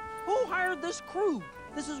 Yes, sir. Who hired this crew?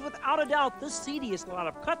 This is without a doubt the seediest lot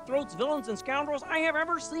of cutthroats, villains, and scoundrels I have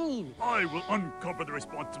ever seen. I will uncover the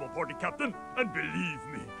responsible party, Captain, and believe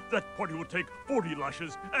me, that party will take 40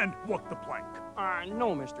 lashes and walk the plank.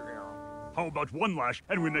 No, Mr. Errol. How about 1 lash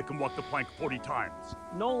and we make him walk the plank 40 times?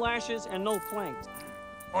 No lashes and no planks.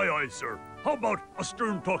 Aye, aye, sir. How about a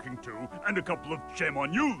stern talking to and a couple of shame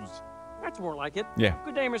on yous? That's more like it. Yeah.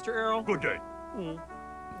 Good day, Mr. Errol. Good day.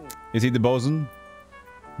 Is he the bosun?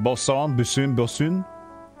 Bosun? Bosun? Bosun?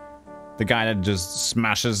 The guy that just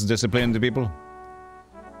smashes discipline into people?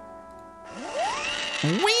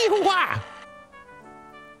 Wee-hoo-wah!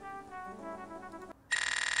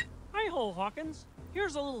 Hi-ho, Hawkins.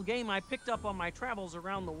 Here's a little game I picked up on my travels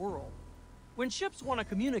around the world. When ships want to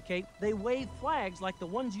communicate, they wave flags like the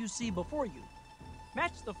ones you see before you.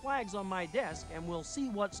 Match the flags on my desk and we'll see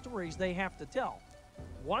what stories they have to tell.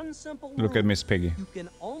 One simple Look rule. at Miss Piggy. You can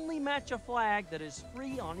only match a flag that is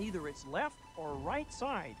free on either its left or right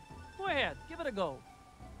side. Go ahead, give it a go.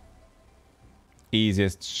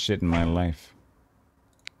 Easiest shit in my life.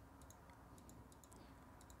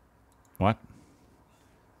 What?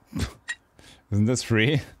 Isn't this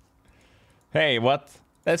free? Hey, what?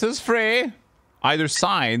 This is free. Either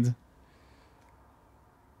side.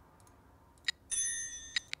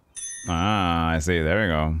 Ah, I see. There we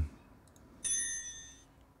go.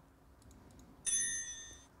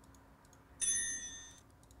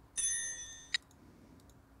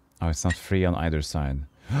 Oh, it's not free on either side.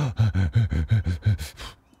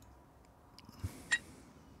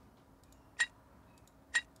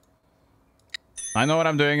 I know what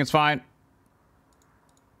I'm doing. It's fine.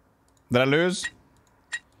 Did I lose?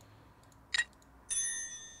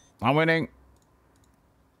 I'm winning.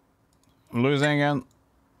 I'm losing again.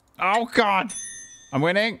 Oh God! I'm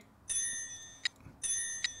winning.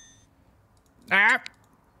 Ah!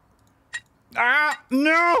 Ah!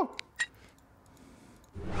 No!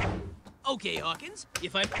 Okay, Hawkins.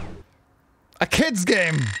 If I... A kid's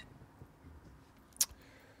game.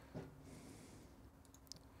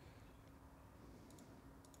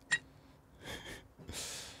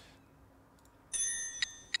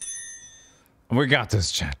 We got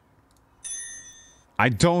this, chat. I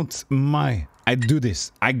do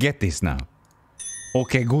this. I get this now.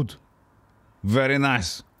 Okay, good. Very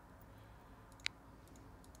nice.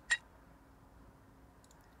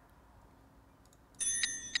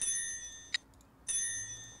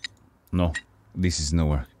 No, this is no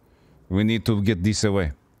work. We need to get this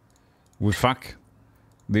away. We fuck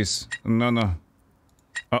this. No.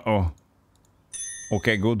 Uh-oh.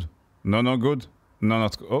 Okay, good. No, good. No,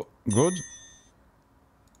 not good. Oh, good.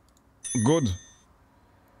 Good.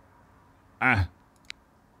 Ah.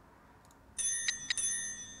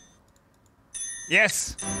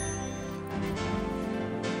 Yes.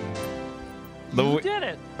 You did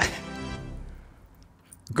it.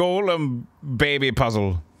 Golem baby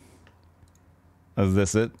puzzle. Is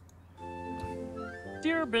this it?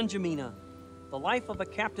 Dear Benjamina, the life of a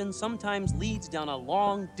captain sometimes leads down a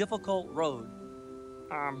long, difficult road.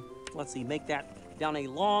 Let's see, make that down a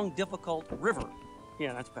long, difficult river.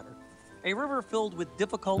 Yeah, that's better. A river filled with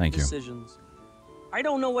difficult decisions. I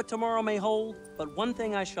don't know what tomorrow may hold, but one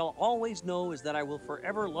thing I shall always know is that I will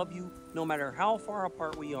forever love you, no matter how far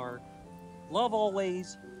apart we are. Love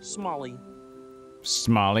always, Smolly.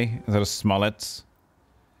 Smolly? Is that a Smollett?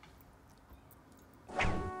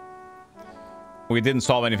 We didn't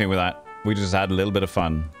solve anything with that. We just had a little bit of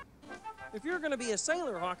fun. If you're going to be a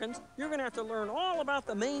sailor, Hawkins, you're going to have to learn all about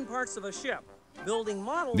the main parts of a ship. Building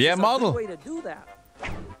models is a good way to do that.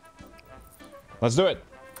 Let's do it.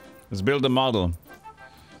 Let's build a model.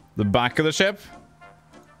 The back of the ship.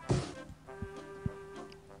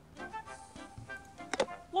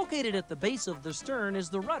 Located at the base of the stern is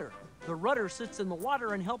the rudder. The rudder sits in the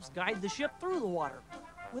water and helps guide the ship through the water.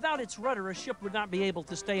 Without its rudder, a ship would not be able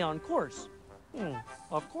to stay on course.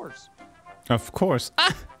 Of course. Of course.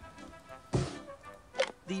 Ah!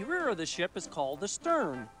 The rear of the ship is called the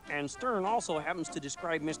stern, and stern also happens to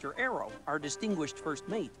describe Mr. Arrow, our distinguished first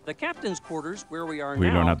mate. The captain's quarters, where we are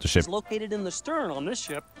now, don't have the ship. is located in the stern on this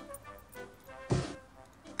ship.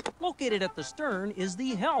 Located at the stern is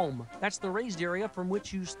the helm. That's the raised area from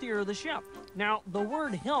which you steer the ship. Now, the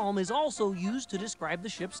word helm is also used to describe the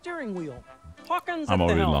ship's steering wheel. Hawkins I'm at the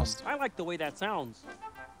already helm. lost. I like the way that sounds.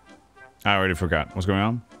 I already forgot. What's going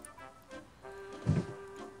on?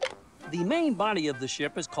 The main body of the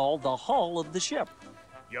ship is called the hull of the ship.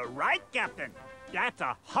 You're right, Captain. That's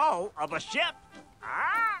a hull of a ship.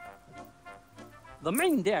 Ah! The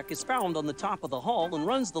main deck is found on the top of the hull and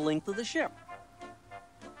runs the length of the ship.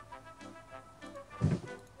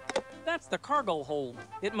 That's the cargo hold.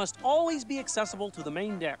 It must always be accessible to the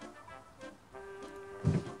main deck.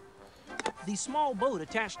 The small boat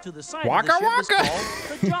attached to the side of the ship is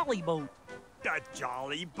called the jolly boat. The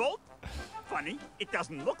jolly boat? Funny, it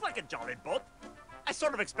doesn't look like a jolly boat. I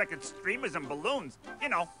sort of expected streamers and balloons. You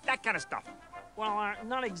know, that kind of stuff. Well,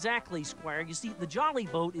 not exactly, Squire. You see, the jolly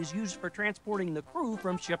boat is used for transporting the crew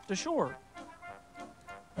from ship to shore.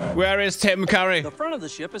 Where is Tim Curry? The front of the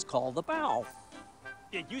ship is called the bow.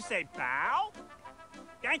 Did you say bow?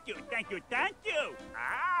 Thank you, thank you, thank you.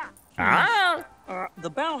 The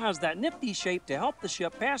bow has that nifty shape to help the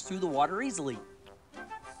ship pass through the water easily.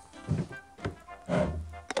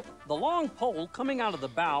 The long pole coming out of the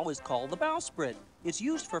bow is called the bowsprit. It's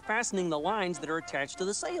used for fastening the lines that are attached to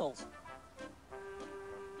the sails.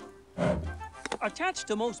 Attached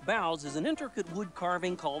to most bows is an intricate wood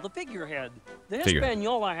carving called a figurehead. The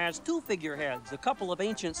Hispaniola has two figureheads, a couple of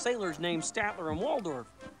ancient sailors named Statler and Waldorf.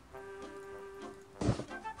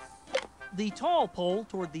 The tall pole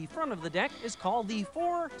toward the front of the deck is called the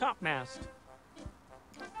fore topmast.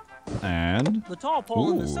 And? The tall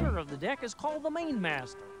pole in the center of the deck is called the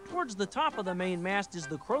mainmast. Towards the top of the mainmast is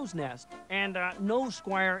the crow's nest. And no,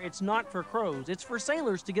 Squire, it's not for crows. It's for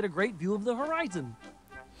sailors to get a great view of the horizon.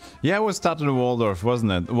 Yeah, it was Statler and Waldorf,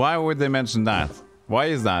 wasn't it? Why would they mention that? Why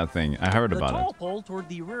is that a thing? I heard about it. The tall pole toward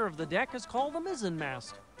the rear of the deck is called the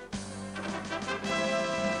mizzenmast.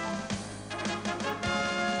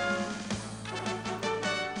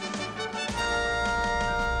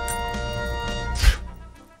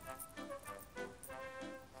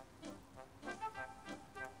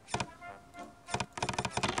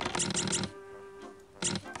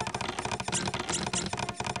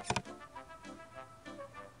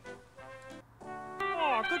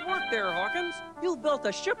 built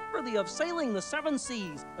a ship worthy of sailing the 7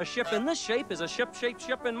 seas. A ship in this shape is a ship-shaped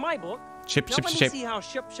ship in my book. Ship, now ship, let me ship. see how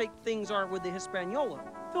ship-shaped things are with the Hispaniola.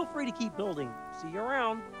 Feel free to keep building. See you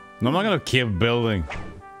around. No, I'm not gonna keep building.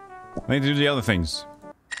 I need to do the other things.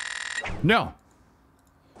 No.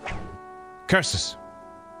 Curses.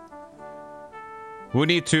 We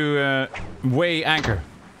need to weigh anchor.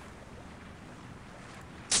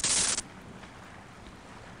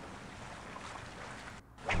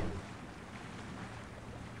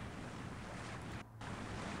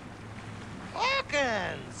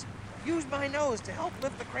 Hawkins! Use my nose to help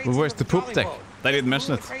lift the crates. Well, where's into the poop trolley deck? boat. They didn't Move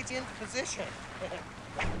mention the it. crates into position.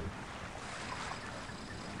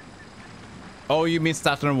 Oh, you mean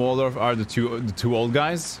Statler and Waldorf are the two old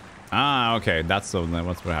guys? Ah, okay. That's the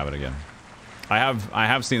what's we have it again. I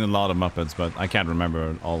have seen a lot of Muppets, but I can't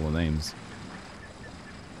remember all the names.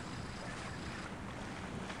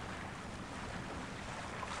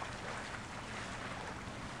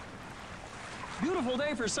 Beautiful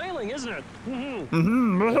day for sailing, isn't it?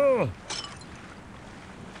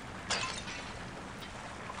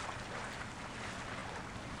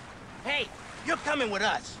 Hey, you're coming with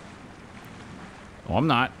us. Oh, I'm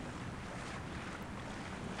not.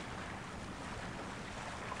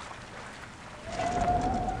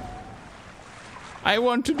 I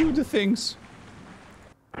want to do the things.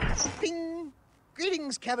 Ping!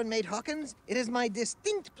 Greetings, cabin mate Hawkins. It is my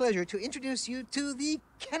distinct pleasure to introduce you to the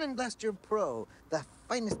Cannon Blaster Pro, the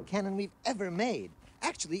finest cannon we've ever made.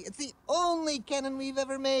 Actually, it's the only cannon we've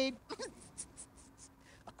ever made.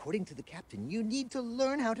 According to the captain, you need to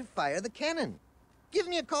learn how to fire the cannon. Give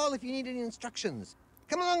me a call if you need any instructions.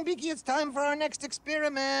 Come along, Beaky, it's time for our next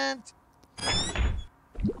experiment.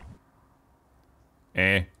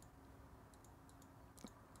 Eh.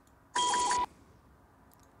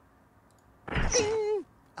 Ding!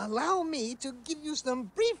 Allow me to give you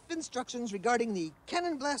some brief instructions regarding the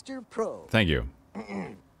Cannon Blaster Pro. Thank you.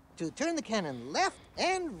 To turn the cannon left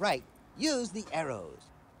and right, use the arrows.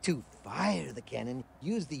 To fire the cannon,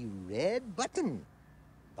 use the red button.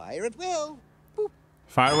 Fire at will. Boop.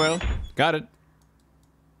 Fire wheel. Got it.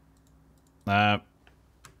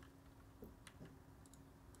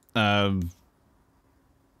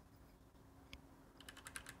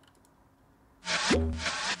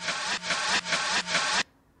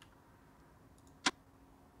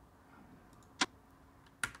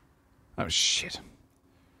 Oh shit.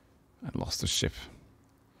 I lost the ship.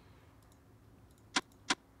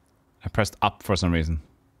 I pressed up for some reason.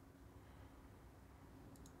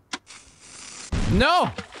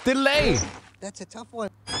 No! Delay! That's a tough one.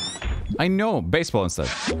 I know. Baseball instead.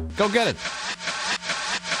 Go get it.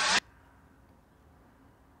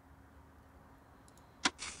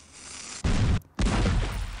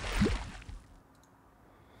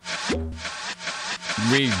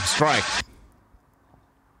 We strike.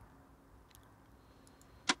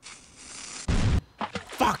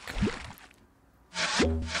 Fuck.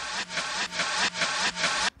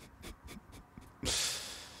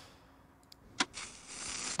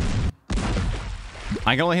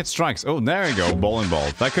 I can only hit strikes. Oh, there you go. Bowling ball.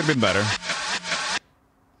 That could have been better.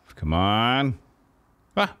 Come on.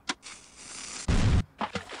 Ah.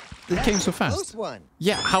 It came so fast. Close one.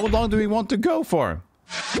 Yeah, how long do we want to go for?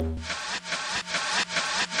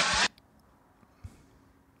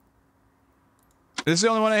 This is the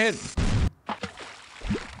only one I hit.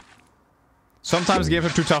 Sometimes games are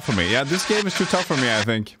too tough for me. Yeah, this game is too tough for me, I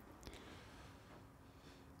think.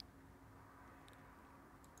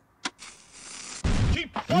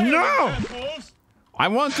 No! I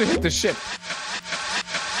want to hit the ship.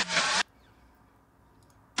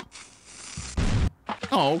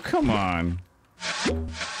 Oh, come on.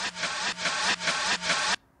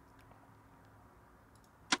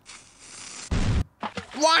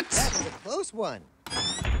 What? That was a close one.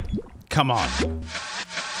 Come on.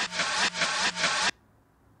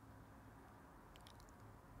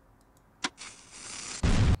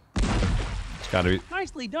 It's gotta be.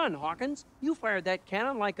 Nicely done, Hawkins. You fired that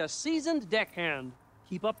cannon like a seasoned deckhand.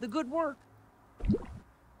 Keep up the good work.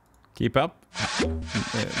 Keep up? We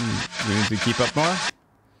need to keep up more?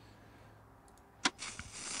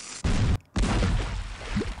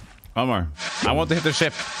 One more. I want to hit the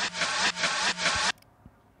ship.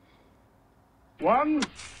 1,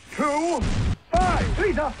 2, 5,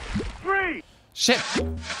 Peter, 3. Ship.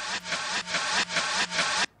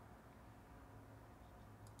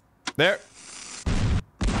 There.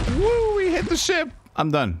 Woo, we hit the ship. I'm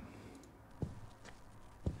done.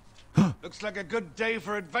 Looks like a good day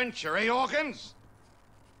for adventure, eh, Hawkins?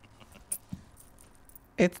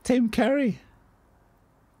 It's Tim Curry.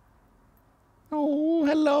 Oh,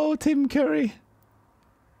 hello, Tim Curry.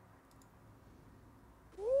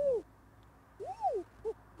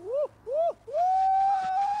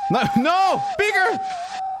 No, no! Bigger!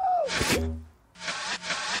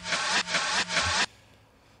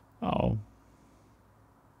 Oh.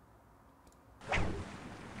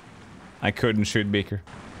 I couldn't shoot Beaker.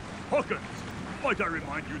 Hawkins, might I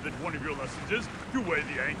remind you that one of your lessons is to weigh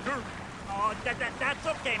the anchor? Oh, that's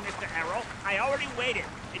okay, Mr. Arrow. I already weighed it.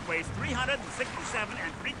 It weighs 367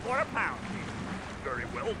 3/4 pounds. Very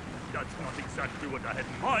well. That's not exactly what I had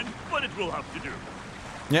in mind, but it will have to do.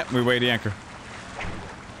 Yeah, we weigh the anchor.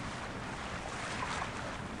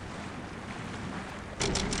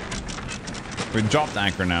 We dropped the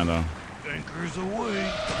anchor now, though. Anchor's away.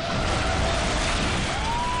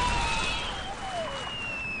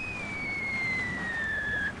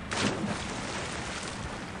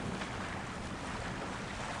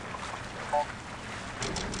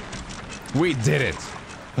 We did it.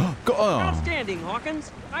 Go on. Outstanding,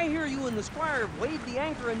 Hawkins. I hear you and the Squire have weighed the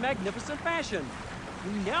anchor in magnificent fashion.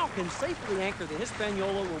 We now can safely anchor the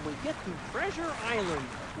Hispaniola when we get to Treasure Island.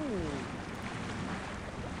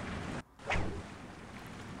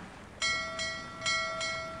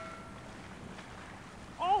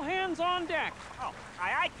 All hands on deck. Oh,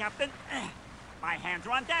 aye, aye, Captain. My hands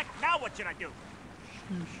are on deck. Now what should I do?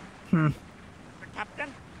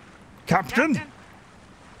 Captain? Captain?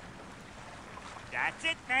 That's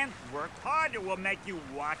it, man. Work hard or we'll make you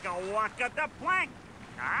waka the plank.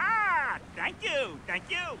 Ah, thank you, thank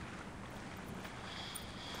you.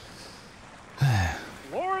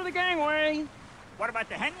 Lower the gangway. What about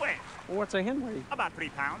the henway? What's a henway? About 3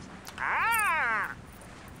 pounds. Ah!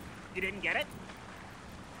 You didn't get it?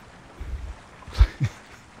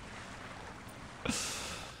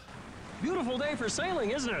 Beautiful day for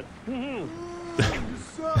sailing, isn't it?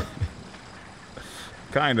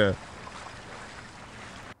 Kinda.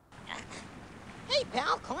 Hey,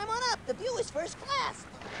 pal, climb on up. The view is first class.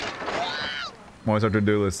 What's our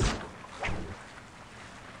to-do list?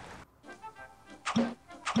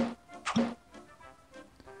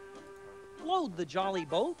 Load the jolly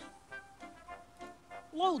boat.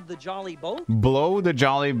 Load the jolly boat. Blow the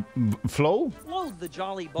jolly flow? Load the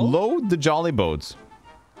jolly boat. Load the jolly boats.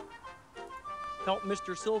 Help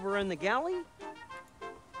Mr. Silver and the galley.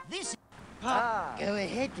 This. Go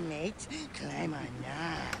ahead, mate. Climb on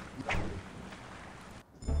up.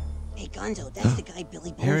 Hey, Gonzo, that's the guy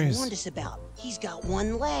Billy Here he Bones is. warned us about. He's got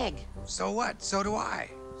one leg. So what? So do I.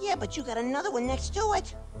 Yeah, but you got another one next to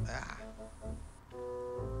it.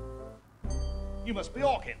 You must be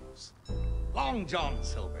Hawkins. Long John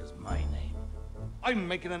Silver's my name. I'm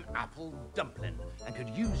making an apple dumpling and could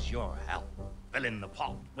use your help filling the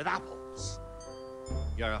pot with apples.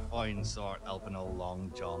 You're a fine sort helping old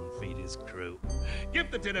Long John feed his crew. Give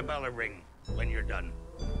the dinner bell a ring when you're done.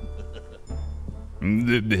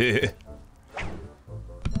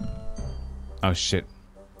 Oh shit.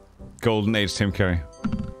 Golden Age Tim Curry.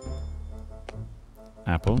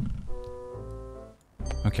 Apple.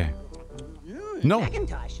 Okay. No.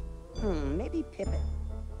 Macintosh. Maybe Pippin.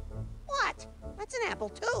 What? That's an apple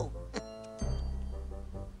too.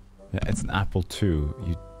 Yeah, it's an apple too,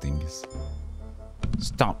 you dingus.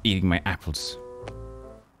 Stop eating my apples.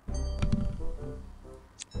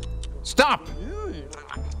 Stop!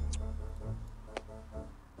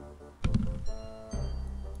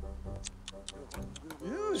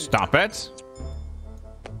 Stop it!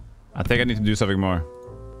 I think I need to do something more.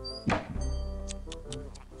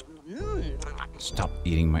 Stop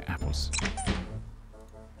eating my apples.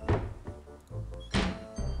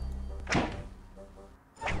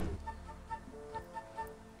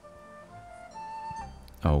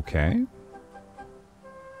 Okay.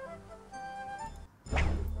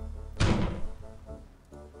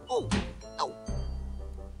 Oh.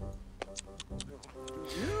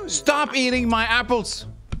 Stop eating my apples!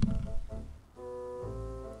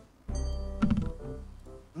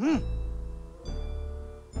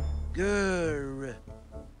 Grr.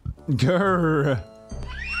 Grr.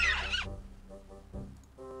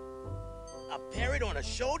 A parrot on a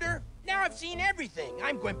shoulder? Now I've seen everything.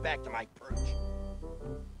 I'm going back to my perch.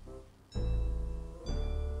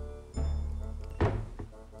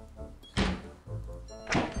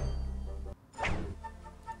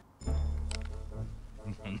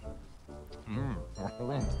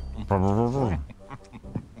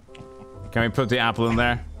 Can we put the apple in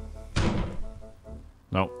there?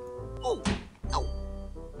 No.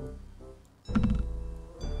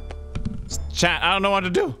 Chat, I don't know what to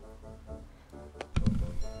do.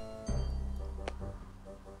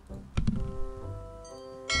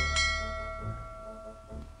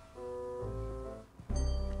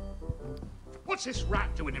 What's this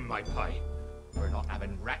rat doing in my pie? We're not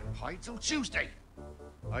having rat pie till Tuesday.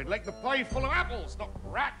 I'd like the pie full of apples, not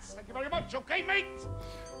rats. Thank you very much. Okay, mate?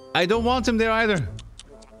 I don't want him there either.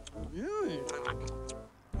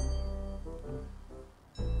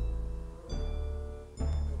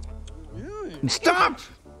 Stop!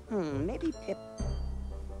 Maybe Pip.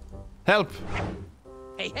 Help!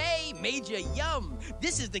 Hey, Major Yum!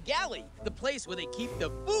 This is the galley, the place where they keep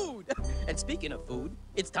the food. And speaking of food,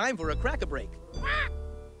 it's time for a cracker break.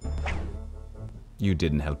 You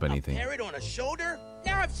didn't help anything. Parrot on a shoulder?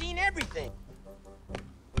 Now I've seen everything.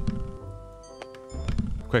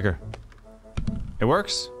 Quicker. It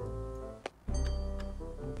works?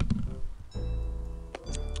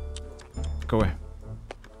 Go away.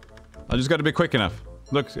 I just gotta be quick enough.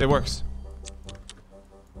 Look, it works.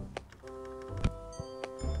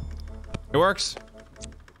 It works.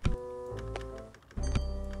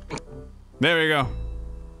 There we go.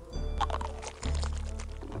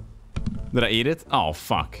 Did I eat it? Oh,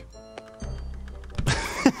 fuck.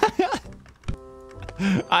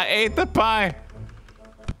 I ate the pie.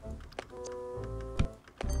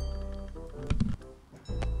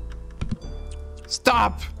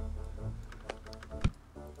 Stop!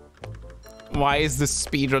 Why is this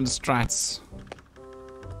speedrun strats?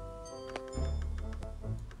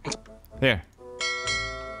 Here.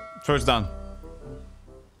 First done.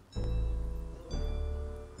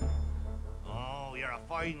 Oh, you're a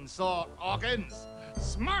fine sort, Hawkins.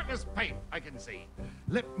 Smart as paint, I can see.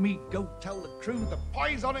 Let me go tell the crew the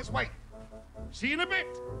pie's on its way. See you in a bit.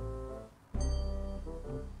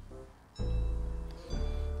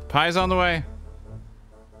 Pie's on the way.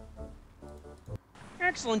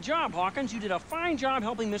 Excellent job, Hawkins. You did a fine job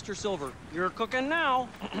helping Mr. Silver. You're cooking now.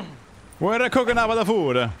 We're cooking up with the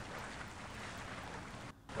food.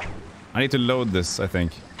 I need to load this, I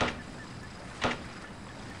think.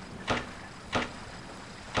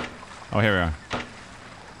 Oh, here we are.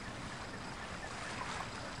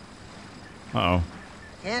 Uh-oh.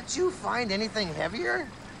 Can't you find anything heavier?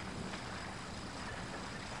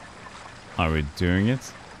 Are we doing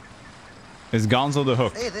it? Is Gonzo the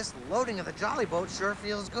hook? Hey, this loading of the jolly boat sure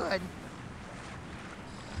feels good.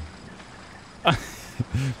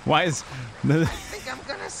 Why is... I think I'm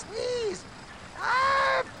gonna sneeze.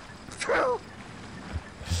 Ah!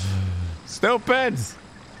 Stupid!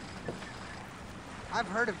 I've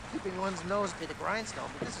heard of keeping one's nose to the grindstone,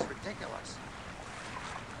 but this is ridiculous.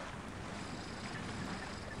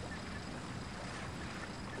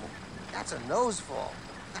 That's a noseful.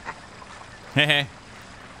 Hehe.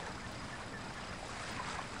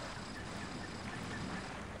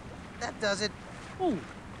 That does it. Oh,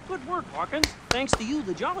 good work, Hawkins. Thanks to you,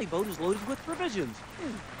 the jolly boat is loaded with provisions.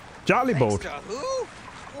 Jolly boat. Thanks to who?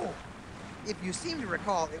 Oh, if you seem to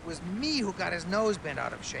recall, it was me who got his nose bent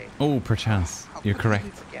out of shape. Oh, perchance. You're How correct.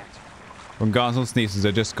 could you forget? When Gonzo sneezes,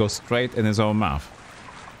 it just goes straight in his own mouth.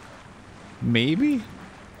 Maybe?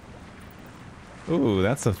 Ooh,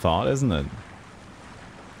 that's a thought, isn't it?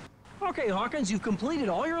 Okay, Hawkins, you've completed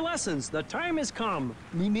all your lessons. The time has come.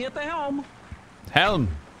 Meet me at the helm. Helm!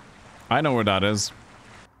 I know where that is.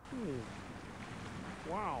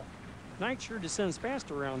 Wow. Night sure descends fast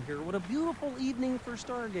around here. What a beautiful evening for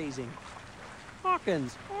stargazing.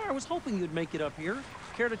 Hawkins, I was hoping you'd make it up here.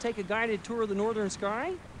 Care to take a guided tour of the northern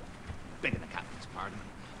sky? Begging the captain's pardon,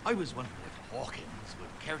 I was wondering if Hawkins would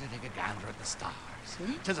care to take a gander at the stars.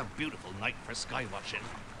 'Tis a beautiful night for sky watching.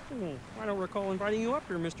 I don't recall inviting you up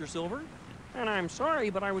here, Mr. Silver. And I'm sorry,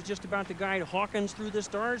 but I was just about to guide Hawkins through the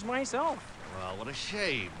stars myself. Well, what a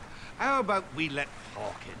shame. How about we let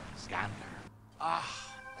Hawkins gander? Ah,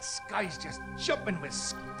 the sky's just jumping with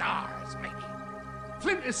stars, matey.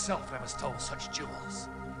 Flint himself never stole such jewels.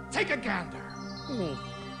 Take a gander.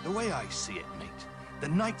 The way I see it, mate, the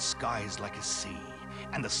night sky's like a sea,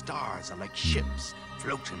 and the stars are like ships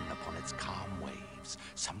floating upon its calm waves.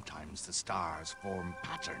 Sometimes the stars form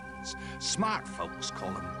patterns. Smart folks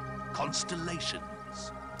call them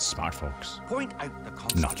constellations. Smart folks. Point out the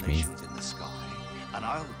constellations in the sky, and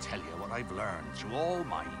I'll tell you what I've learned through all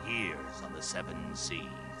my years on the seven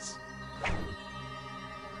seas.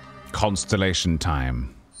 Constellation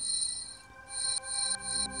time.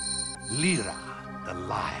 Lyra, the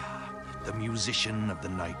lyre, the musician of the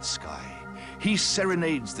night sky. He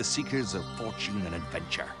serenades the seekers of fortune and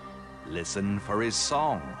adventure. Listen for his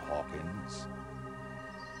song, Hawkins.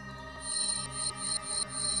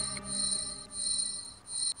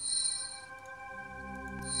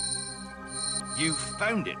 You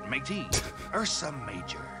found it, matey. Ursa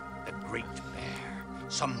Major, the Great Bear.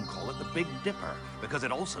 Some call it the Big Dipper because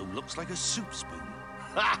it also looks like a soup spoon.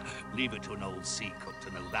 Ha! Leave it to an old sea cook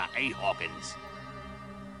to know that, eh, Hawkins?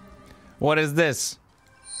 What is this?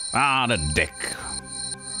 Ah, the dick.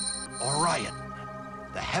 Orion,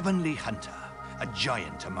 the Heavenly Hunter, a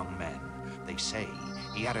giant among men. They say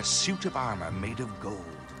he had a suit of armor made of gold.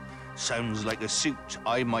 Sounds like a suit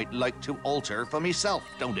I might like to alter for myself,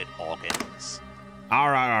 don't it, Hawkins?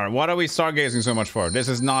 Alright. What are we stargazing so much for? This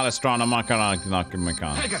is not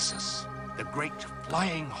Astronomicon. Pegasus, the great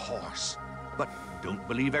flying horse. But don't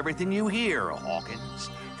believe everything you hear, Hawkins.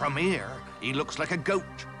 From here, he looks like a goat.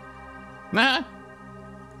 Nah.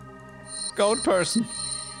 Goat person.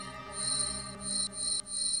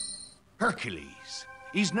 Hercules.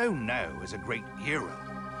 He's known now as a great hero,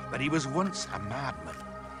 but he was once a madman.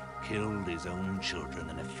 Killed his own children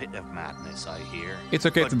in a fit of madness, I hear. It's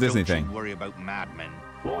okay, it's a Disney thing. Don't you worry about madmen.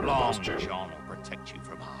 Long John will protect you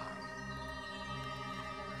from harm.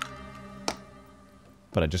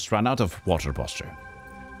 But I just ran out of water posture.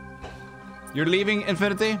 You're leaving,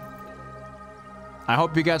 Infinity? I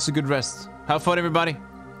hope you got a good rest. Have fun, everybody.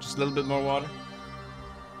 Just a little bit more water.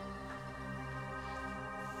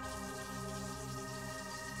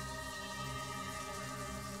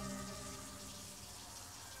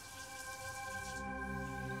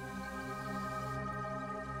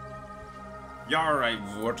 Yar,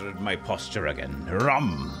 I've watered my posture again.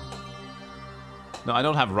 Rum. No, I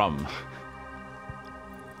don't have rum.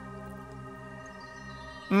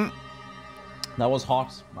 That was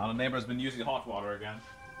hot. Now the neighbor's been using hot water again.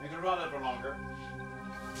 Need to run it for longer.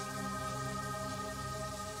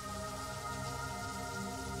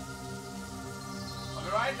 I'll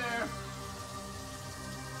be right there.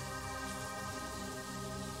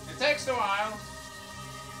 It takes a while.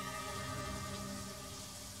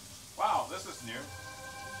 Wow, this is new.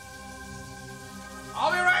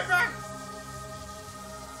 I'll be right back.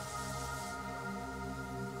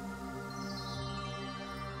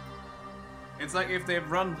 It's like if they've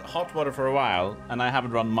run hot water for a while and I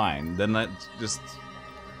haven't run mine, then I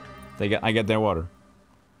get their water.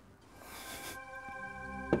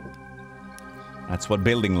 That's what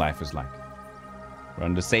building life is like.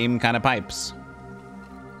 Run the same kind of pipes.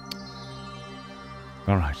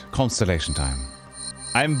 All right, constellation time.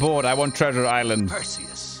 I'm bored. I want Treasure Island.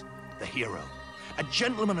 Perseus, the hero. A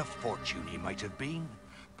gentleman of fortune he might have been.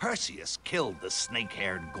 Perseus killed the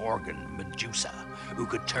snake-haired Gorgon Medusa, who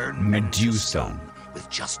could turn men to stone with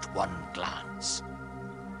just one glance.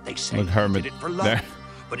 They say he did it for love, there.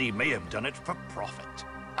 But he may have done it for profit.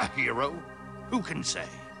 A hero? Who can say?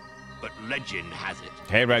 But legend has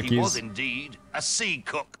it, he was indeed a sea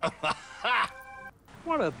cook.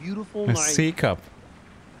 What a beautiful night. A sea cup.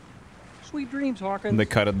 Sweet dreams, Hawkins. And they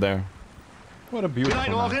cut it there. What a beautiful Good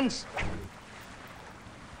night, Hawkins.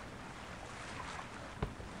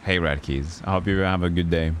 Hey, Radkeys. I hope you have a good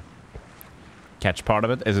day. Catch part of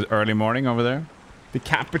it? Is it early morning over there?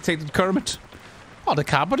 Decapitated Kermit. Oh,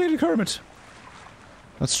 decapitated Kermit.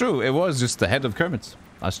 That's true. It was just the head of Kermit.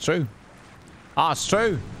 That's true. Ah, it's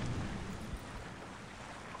true.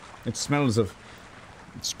 It smells of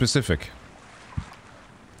specific.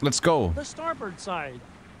 Let's go. The starboard side.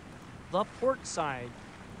 The port side.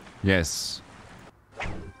 Yes.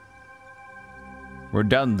 We're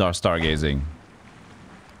done our stargazing.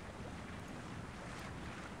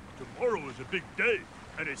 Tomorrow is a big day,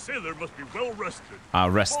 and a sailor must be well rested. I'll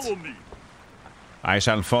rest. Follow me. I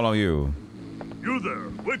shall follow you. You there,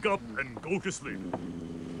 wake up and go to sleep.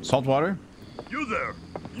 Salt water? You there,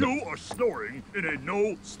 you are snoring in a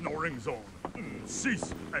no snoring zone.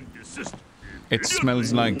 Cease and desist. It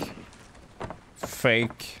smells like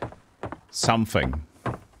fake something.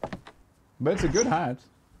 But it's a good hat.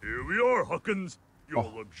 Here we are, Hawkins. Your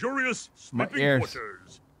luxurious sleeping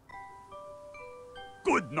quarters.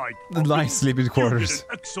 Good night, The nice sleeping You quarters. did an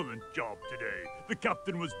excellent job today. The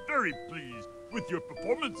captain was very pleased with your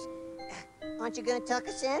performance. Aren't you gonna tuck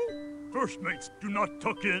us in? First mates do not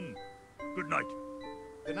tuck in. Good night.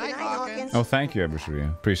 Good night, Hawkins. Oh, thank you, Evershuria.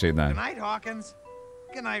 Appreciate that. Good night, Hawkins.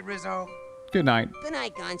 Good night, Rizzo. Good night. Good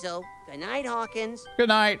night, Gonzo. Good night, Hawkins. Good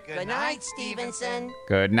night. Good night, Stevenson.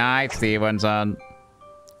 Good night, Stevenson.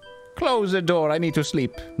 Close the door. I need to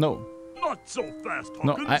sleep. No. Not so fast,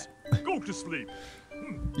 No, Hawkins. Go to sleep.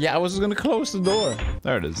 Yeah, I was gonna close the door.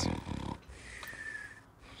 There it is.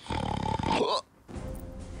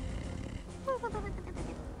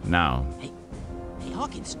 Now. Hey,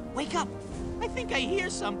 Hawkins, wake up. I think I hear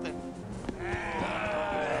something.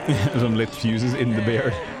 Some lit fuses in the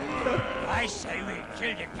beard. I say we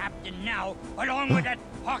kill the captain now, along with that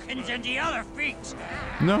Hawkins and the other freaks.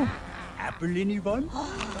 No. Apple, anyone?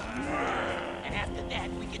 And after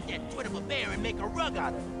that, we get that twit of a bear and make a rug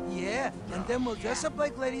out of it. Yeah, and then we'll dress up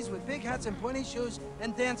like ladies with big hats and pointy shoes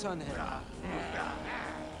and dance on the head.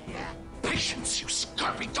 Patience, you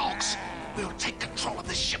scurvy dogs. We'll take control of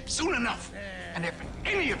the ship soon enough. And if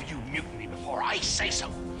any of you mutiny before before I say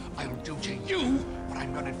so. I'll do to you what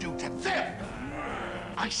I'm gonna do to them.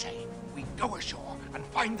 I say we go ashore and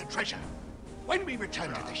find the treasure. When we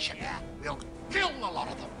return to the ship, we'll kill a lot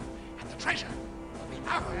of them, and the treasure will be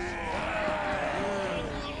ours.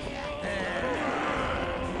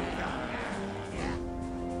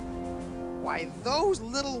 Why, those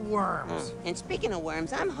little worms. And speaking of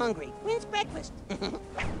worms, I'm hungry. When's breakfast?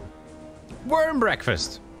 Worm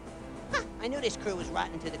breakfast. Huh, I knew this crew was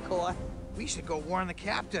rotten to the core. We should go warn the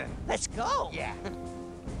captain. Let's go. Yeah.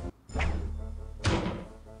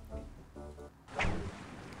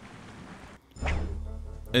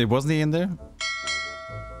 Wasn't he in there?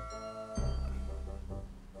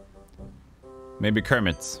 Maybe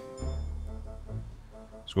Kermit's.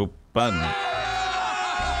 Swoop button.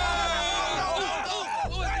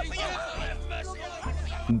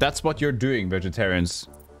 That's what you're doing, vegetarians.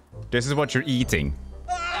 This is what you're eating.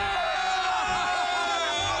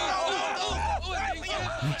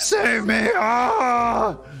 Save me!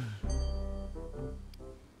 Ah!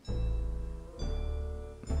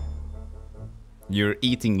 You're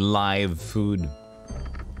eating live food.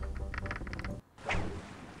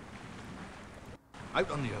 Out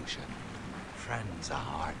on the ocean, friends are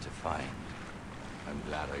hard to find. I'm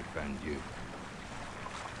glad I found you.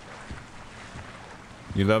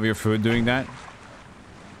 You love your food doing that?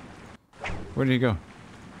 Where did he go?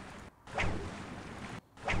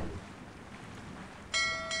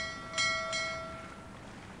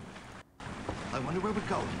 I wonder where we're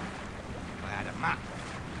going. If I had a map,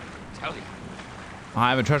 I'd tell you. I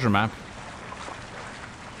have a treasure map.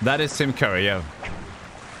 That is Tim Curry, yeah.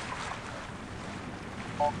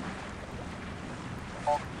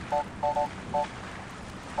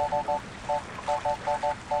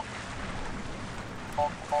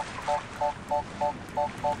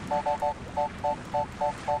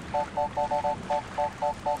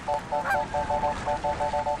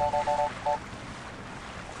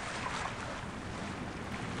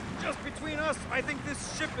 Just between us, I think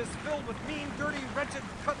this ship is filled with mean, dirty, wretched,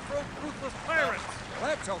 cutthroat, ruthless pirates. Well,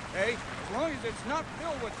 that's okay, as long as it's not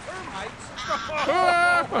filled with termites.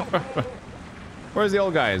 Where's the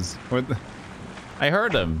old guys? I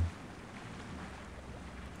heard them.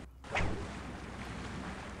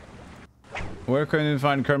 Where can you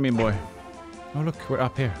find Kermit boy? Oh look, we're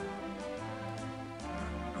up here.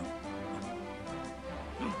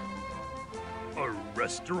 A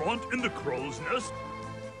restaurant in the crow's nest?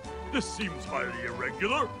 This seems highly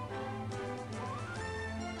irregular.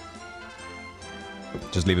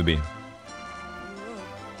 Just leave it be.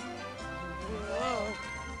 Whoa.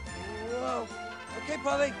 Whoa. Okay,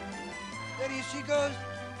 Polly. Steady as she goes.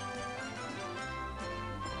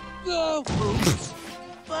 Go. Oops.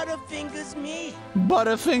 Butterfingers me.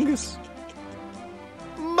 Butterfingers.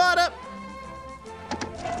 Butter.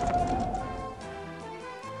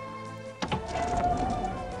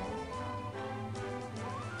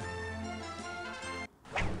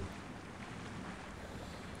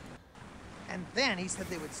 And then he said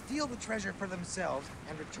they would steal the treasure for themselves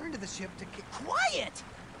and return to the ship to Quiet!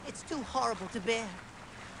 It's too horrible to bear.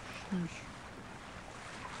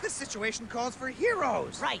 This situation calls for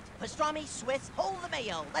heroes. Right. Pastrami, Swiss, hold the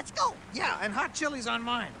mayo. Let's go. Yeah, and hot chilies on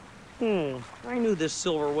mine. I knew this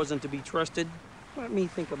Silver wasn't to be trusted. Let me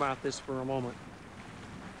think about this for a moment.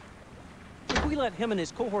 If we let him and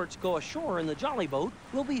his cohorts go ashore in the jolly boat,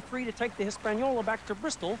 we'll be free to take the Hispaniola back to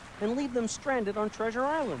Bristol and leave them stranded on Treasure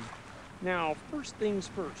Island. Now, first things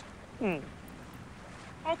first.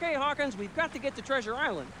 Okay, Hawkins, we've got to get to Treasure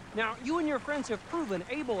Island. Now, you and your friends have proven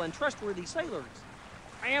able and trustworthy sailors.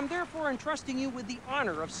 I am therefore entrusting you with the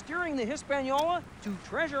honor of steering the Hispaniola to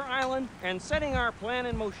Treasure Island and setting our plan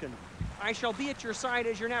in motion. I shall be at your side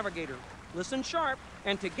as your navigator. Listen sharp,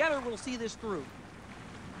 and together we'll see this through.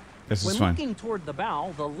 This is when fine. looking toward the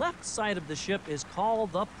bow, the left side of the ship is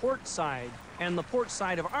called the port side, and the port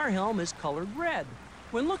side of our helm is colored red.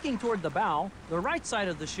 When looking toward the bow, the right side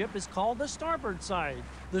of the ship is called the starboard side.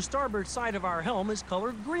 The starboard side of our helm is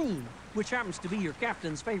colored green, which happens to be your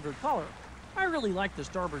captain's favorite color. I really like the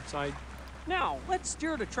starboard side. Now, let's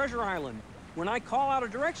steer to Treasure Island. When I call out a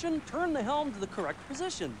direction, turn the helm to the correct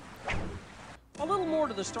position. A little more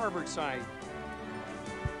to the starboard side.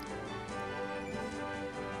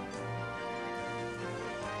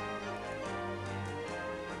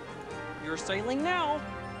 You're sailing now.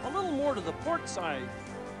 A little more to the port side.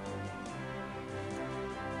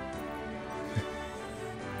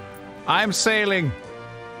 I'm sailing.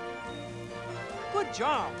 Good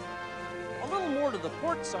job. A little more to the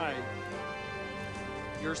port side.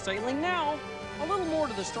 You're sailing now. A little more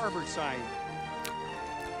to the starboard side.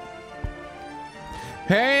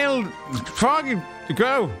 Hail, fucking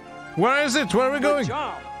go. Where is it? Where are we going? Good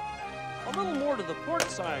job. A little more to the port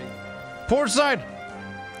side. Port side.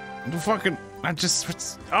 The fucking. I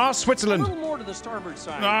just. Oh, Switzerland. A little more to the starboard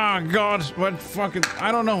side. Oh God! What fucking?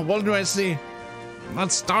 I don't know. What do I see?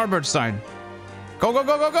 That's starboard side. Go go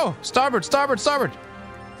go go go! Starboard, starboard, starboard!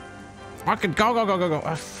 Fucking go go go go go!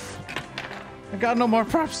 I got no more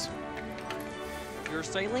props. You're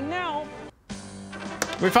sailing now.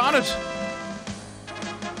 We found it.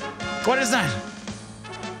 What is that?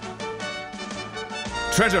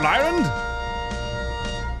 Treasure Island?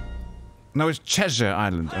 No, it's Treasure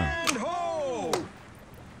Island. Oh.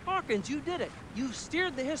 Hawkins, you did it. You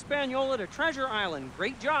steered the Hispaniola to Treasure Island.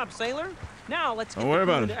 Great job, sailor. Now let's get the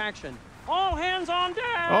crew into action. All hands on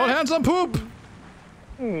deck. All hands on poop.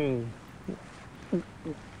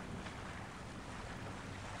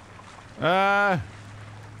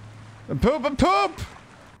 Poop and poop.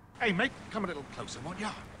 Hey, mate, come a little closer, won't you?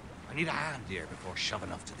 I need a hand here before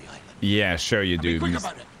shoving off to the island. Yeah, sure you do. Be quick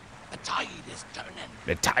about it. The tide is turning.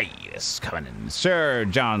 The tide is coming in. Sure,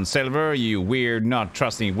 John Silver, you weird, not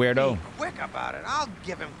trusting weirdo. Be quick about it. I'll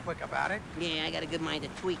give him quick about it. Yeah, I got a good mind to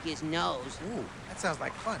tweak his nose. Ooh, that sounds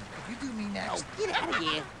like fun. Could you do me next? Oh, get out of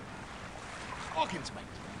here. Hawkins, mate,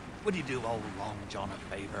 would you do old Long John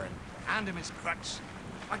a favor and hand him his crutch?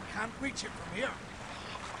 I can't reach it from here.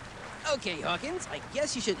 Okay, Hawkins, I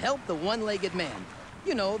guess you should help the one-legged man.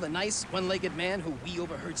 You know, the nice one-legged man who we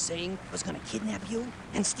overheard saying was gonna kidnap you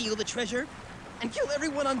and steal the treasure and kill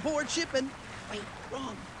everyone on board ship and... Wait,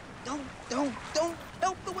 wrong. Don't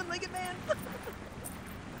help the one-legged man.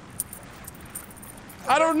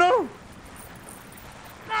 I don't know.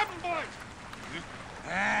 Grab him, boys.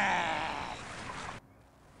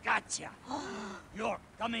 Gotcha. You're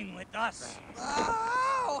coming with us.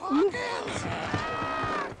 Oh, Hawkins!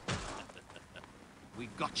 We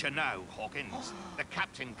got you now, Hawkins. The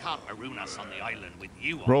captain can't maroon us on the island with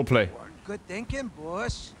you on Roleplay. board. Good thinking,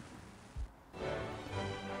 boss.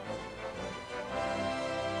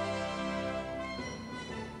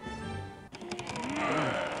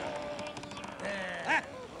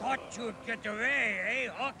 Thought you'd get away, eh,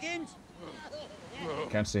 Hawkins?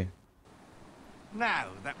 Can't see. Now,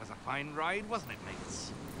 that was a fine ride, wasn't it,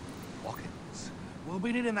 mates? Hawkins, we'll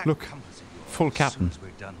be needing that Look, compass of yours full captain. as soon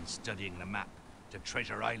as we're done studying the map to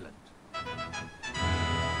Treasure Island.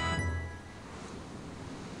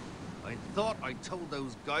 I thought I told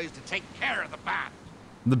those guys to take care of the band.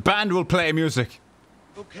 The band will play music.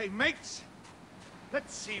 Okay, mates,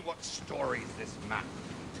 let's see what stories this map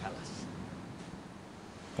can tell us.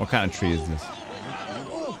 What kind of tree is this?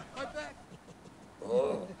 Oh, my back.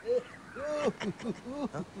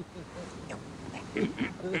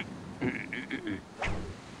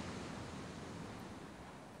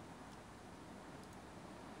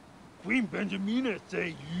 Queen Benjamina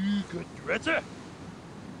say you could dress her.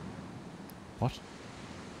 What?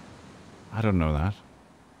 I don't know that.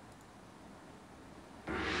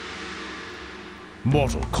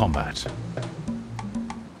 Mortal Kombat.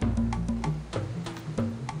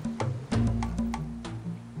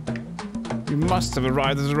 You must have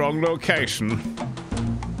arrived at the wrong location.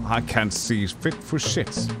 I can't see fit for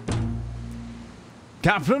shit.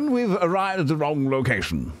 Captain, we've arrived at the wrong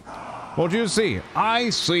location. What do you see? I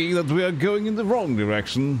see that we are going in the wrong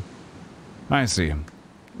direction. I see.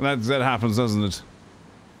 That happens, doesn't it?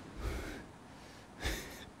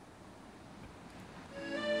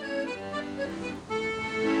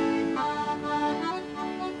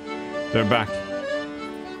 They're back.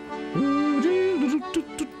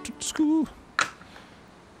 School.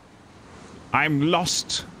 I'm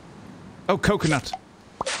lost. Oh, coconut.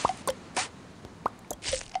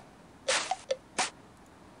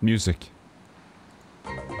 Music.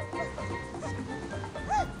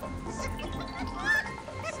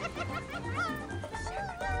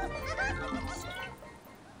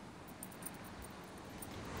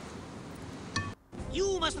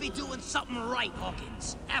 You must be doing something right,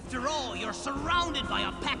 Hawkins. After all, you're surrounded by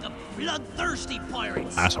a pack of bloodthirsty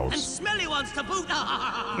pirates. Assholes. And smelly ones to boot.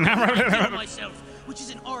 I kill myself, which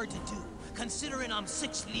isn't hard to do, considering I'm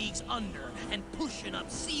 6 leagues under and pushing up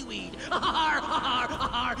seaweed. If you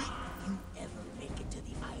ever make it to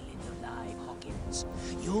the island alive, Hawkins,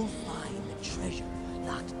 you'll find the treasure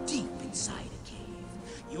locked deep inside a cave.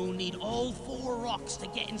 You'll need all 4 rocks to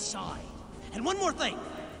get inside. And one more thing.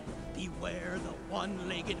 Beware the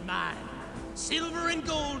one-legged man. Silver and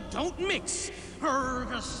gold don't mix.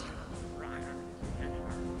 Fergus.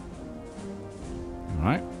 All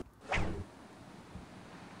right.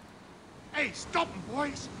 Hey, stop them,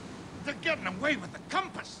 boys. They're getting away with the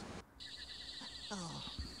compass.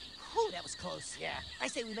 Oh, that was close. Yeah. I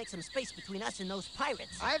say we make some space between us and those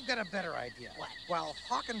pirates. I've got a better idea. What? While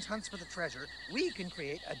Hawkins hunts for the treasure, we can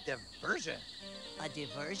create a diversion. A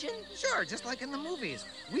diversion? Sure, just like in the movies.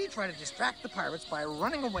 We try to distract the pirates by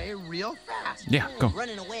running away real fast. Yeah, go.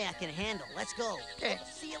 Running away I can handle. Let's go. Okay.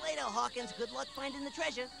 See you later, Hawkins. Good luck finding the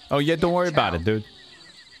treasure. Oh, yeah, don't worry about it, dude.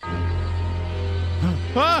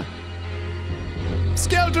 Ah!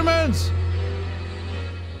 Skeltermans!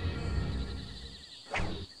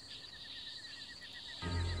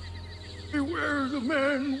 Beware the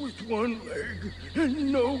man with one leg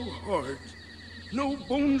and no heart. No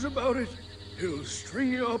bones about it. He'll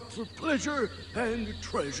string you up for pleasure and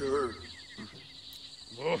treasure.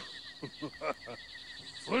 Oh.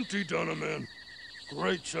 Plenty done a man.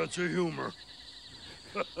 Great sense of humor.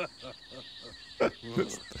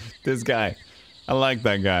 This guy. I like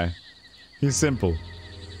that guy. He's simple.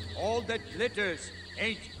 All that glitters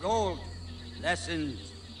ain't gold.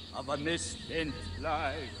 Lessons of a misspent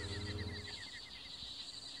life.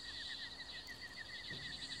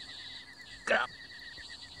 Gap.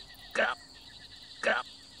 Gap. Gap.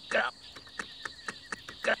 Gap.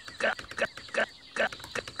 Gap. Gap. Gap. Gap. Gap. Gap.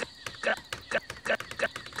 Gap. Gap. Gap.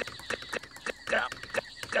 Gap. Gap.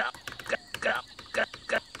 Gap.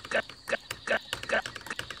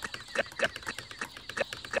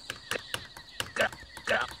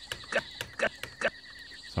 Gap. Gap.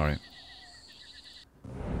 Sorry.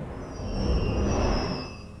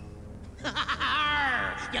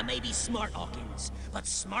 You may be smart, Hawkins, but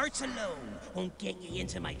smarts alone won't get you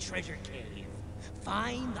into my treasure cave.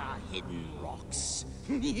 Find the hidden rocks.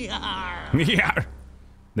 Yeah.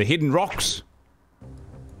 The hidden rocks.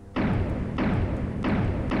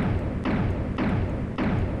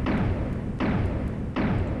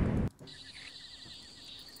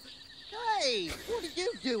 Hey, what are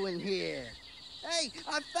you doing here? Hey,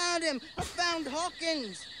 I found him. I found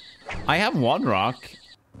Hawkins. I have one rock.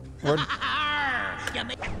 Where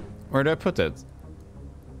did I put it?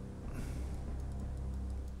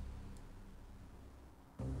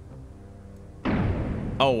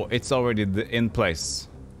 Oh, it's already in place.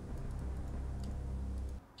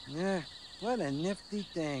 Yeah, what a nifty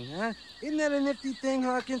thing, huh? Isn't that a nifty thing,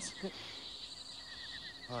 Hawkins?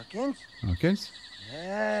 Hawkins? Hawkins?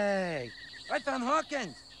 Hey, I found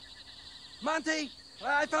Hawkins. Monty,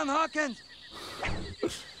 I found Hawkins.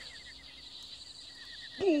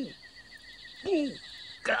 Boo. Boo.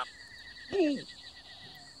 Gap. Boo.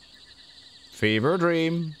 Fever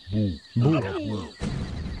dream. Boo. Boo.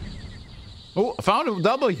 Oh, I found a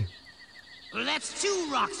W. That's 2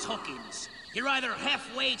 rocks, Hawkins. You're either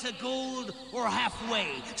halfway to gold or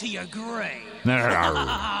halfway to your grave.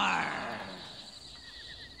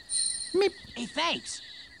 Meep. Hey, thanks.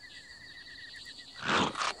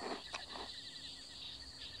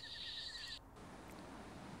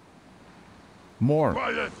 More.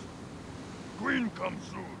 Quiet. Queen comes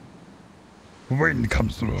soon. When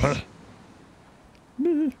comes through, huh?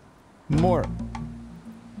 More.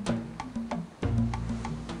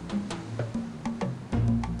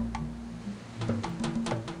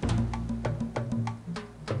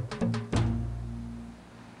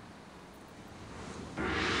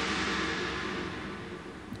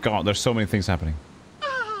 God, there's so many things happening.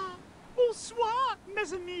 Ah, bonsoir,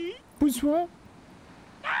 mes amis. Bonsoir.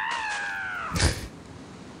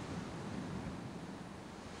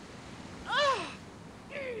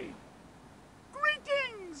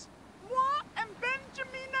 Greetings! Moi am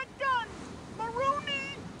Benjamina Gunn,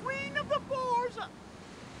 Maroney, Queen of the Boars.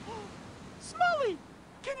 Smolly,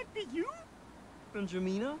 can it be you?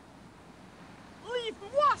 Benjamina? Leave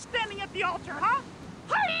moi standing at the altar, huh?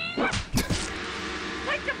 Hey!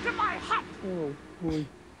 Take him to my hut! Oh, boy.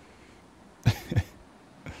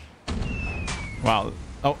 Wow.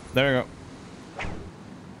 Oh, there we go.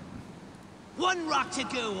 1 rock to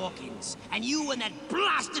go, Hawkins, and you and that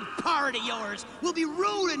blasted pirate of yours will be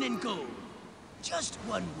rolling in gold. Just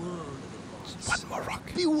one word of advice. 1 more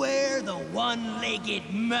rock. Beware the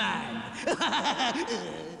one-legged man.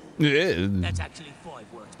 Yeah. That's actually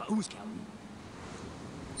 5 words, but who's counting?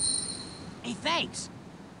 Hey, thanks.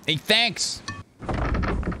 Hey, thanks.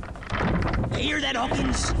 You hear that,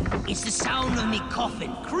 Hawkins? It's the sound of me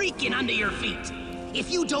coffin creaking under your feet.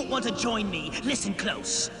 If you don't want to join me, listen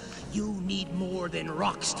close. You need more than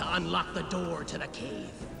rocks to unlock the door to the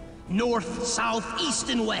cave. North, south, east,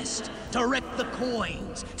 and west to wreck the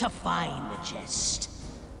coins to find the chest.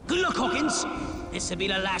 Good luck, Hawkins. This'll be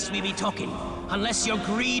the last we be talking, unless your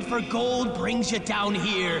greed for gold brings you down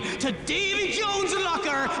here to Davy Jones'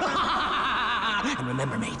 locker. And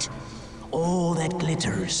remember, mate, all that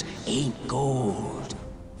glitters ain't gold.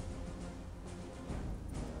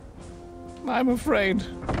 I'm afraid.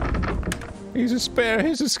 He's a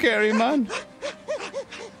scary man.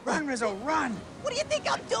 Run, Rizzo, run! What do you think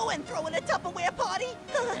I'm doing? Throwing a Tupperware party?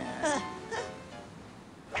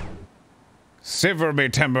 Shiver me,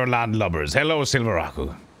 Timberland lubbers. Hello,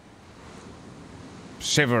 Silveraku.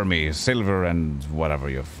 Shiver me, silver and whatever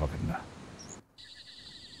you fucking...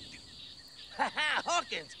 Ha-ha,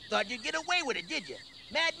 Hawkins! Thought you'd get away with it, did you?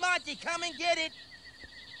 Mad Monty, come and get it!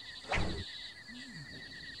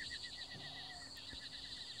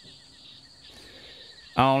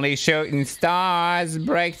 Only shooting stars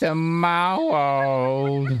break the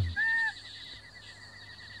mold.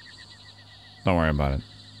 Don't worry about it.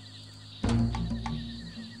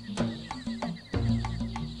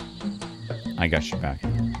 I got you back.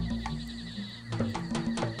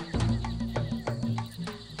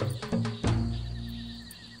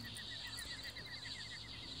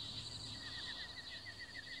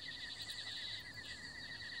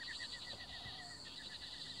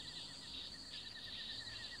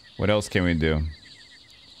 What else can we do?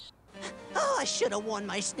 Oh, I should have worn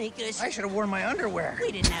my sneakers. I should have worn my underwear.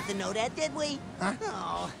 We didn't have to know that, did we? Huh?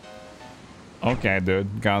 Oh. Okay,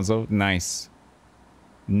 dude. Gonzo. Nice.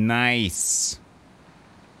 Nice.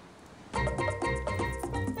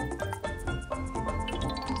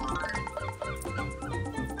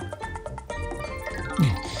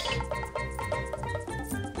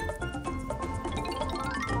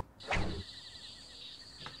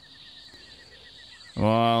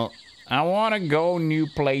 Well, I want to go new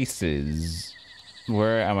places.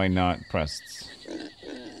 Where am I not pressed?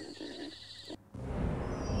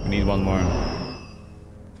 We need one more.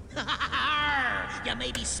 You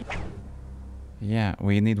may be Yeah,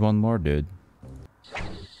 we need one more, dude.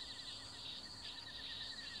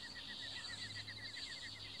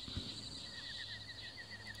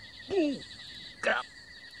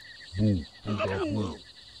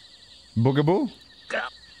 Boogaboo?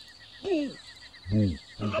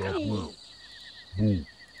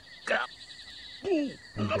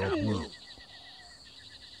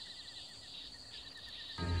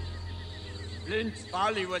 Flint's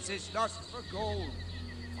Folly was his lust for gold.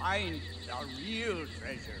 Find the real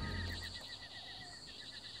treasure.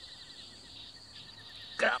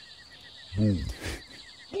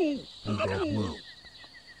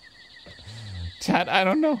 Chat, I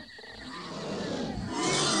don't know.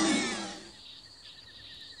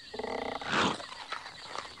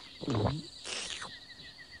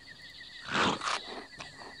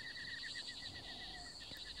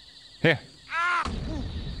 Here.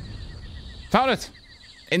 Found it!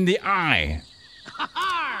 In the eye.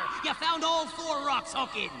 You found all 4 rocks,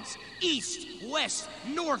 Hawkins. East, west,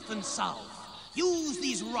 north, and south. Use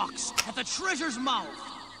these rocks at the treasure's mouth.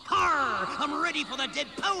 Har! I'm ready for the Dead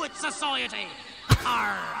Poets Society.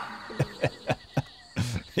 Har!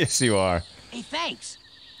 Yes, you are. Hey, thanks.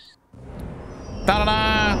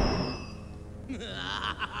 Ta-da-da!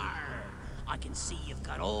 I can see you've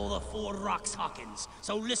got all the 4 rocks, Hawkins.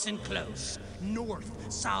 So listen close.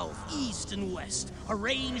 North, south, east, and west.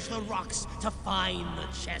 Arrange the rocks to find the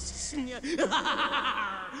chests.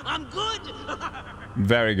 I'm good.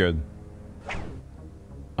 Very good.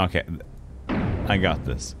 Okay. I got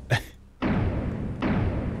this.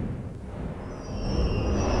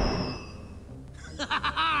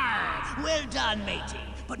 Well done, matey,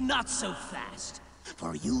 but not so fast.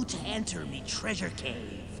 For you to enter me treasure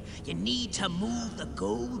cave, you need to move the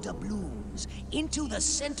gold doubloons into the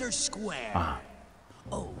center square.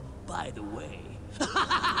 Oh, by the way.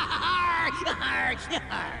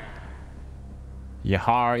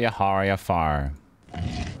 Yahar, yahar, yafar.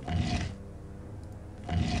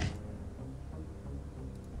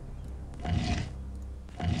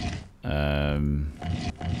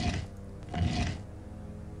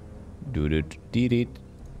 Did it.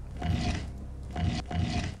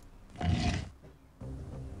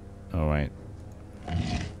 All right.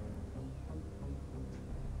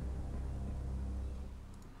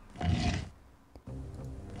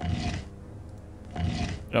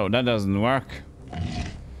 Oh, that doesn't work.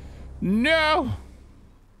 No!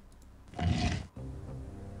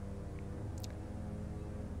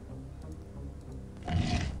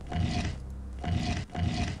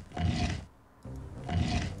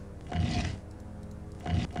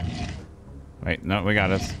 Wait, no, we got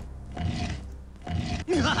this.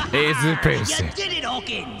 Easy peasy. You did it,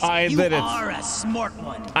 Hawkins. I did it. You are a smart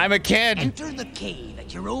one. I'm a kid. Enter the cave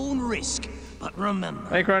at your own risk. But remember,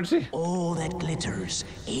 hey, Crunchy. All that glitters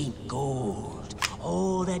ain't gold.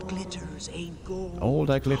 All that glitters ain't gold. All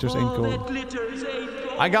that glitters ain't gold. All that glitters ain't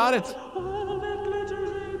gold. I got it. All that glitters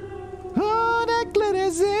ain't gold. All that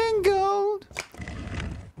glitters ain't gold.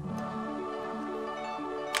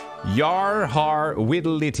 Yar har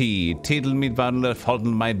whittly tea, tiddle me vandle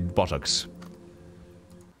fondle my buttocks.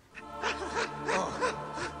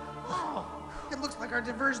 It looks like our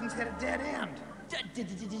diversion's hit a dead end. Did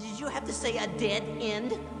you have to say a dead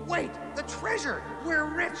end? Wait, the treasure! We're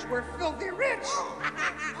rich, we're filthy rich!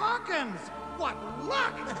 Hawkins! What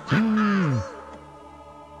luck!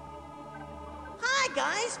 Hi,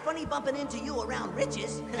 guys. Funny bumping into you around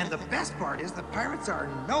riches. And the best part is the pirates are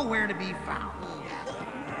nowhere to be found.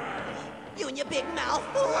 You and your big mouth.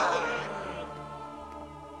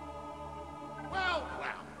 Well,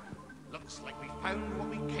 looks like we found what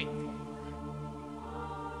we came for.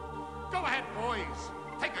 Go ahead, boys.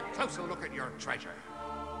 Take a closer look at your treasure.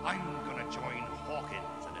 I'm gonna join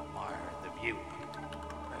Hawkins and admire the view.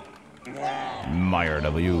 Admire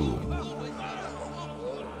the view.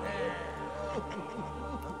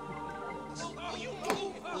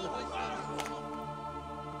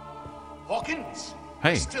 Hawkins,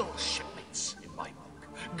 hey. Still shipmates in my book.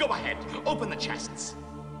 Go ahead, open the chests.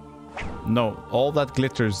 No, all that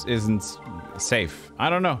glitters isn't safe. I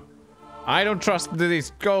don't know. I don't trust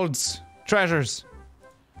these golds, treasures.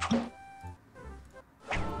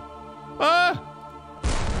 Ah!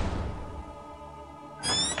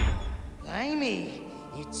 Blimey,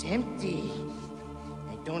 it's empty.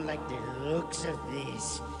 I don't like the looks of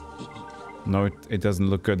this. No, it doesn't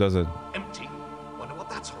look good, does it? Empty. Wonder what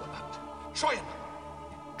that's all about. Try it.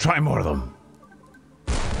 Try more of them.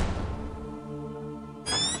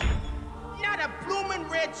 Not a bloomin'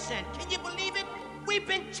 red cent. Can you believe it? We've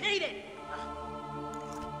been cheated.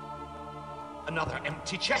 Another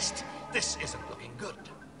empty chest. This isn't looking good.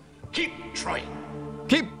 Keep trying.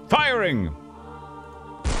 Keep firing.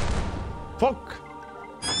 Fuck.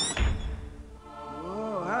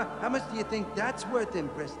 Whoa, how much do you think that's worth in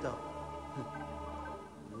Bristol?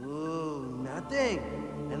 Ooh, nothing.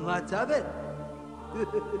 And lots of it.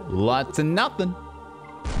 Lots of nothing.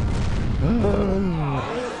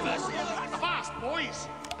 Fast, boys.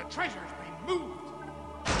 The treasure's been moved.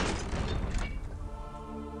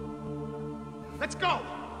 Let's go.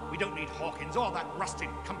 We don't need Hawkins or that rusted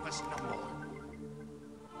compass no more.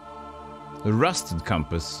 The rusted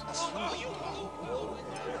compass.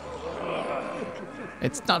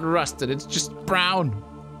 It's not rusted, it's just brown.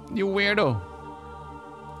 You weirdo.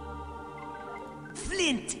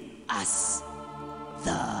 Flint us.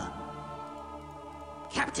 The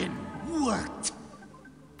Captain worked.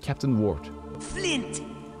 Captain Wart. Flint.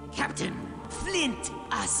 Captain. Flint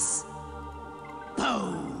us.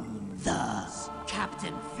 Bone. The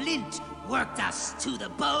Captain Flint worked us to the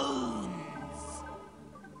bones.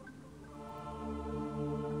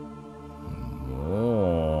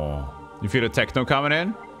 Oh. You feel the techno coming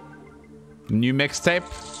in? New mixtape?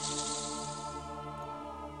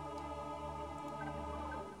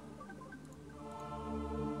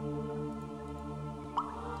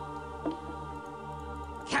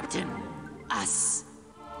 Captain us.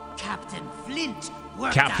 Captain Flint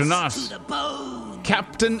worked Captain us Us. to the bone.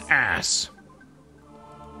 Captain Ass.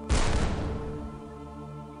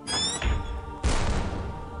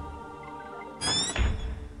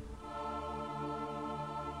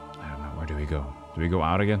 I don't know. Where do we go? Do we go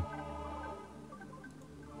out again?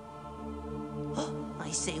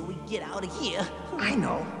 I say we get out of here. I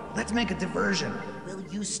know. Let's make a diversion. Will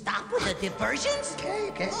you stop with the diversions?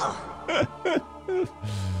 Okay.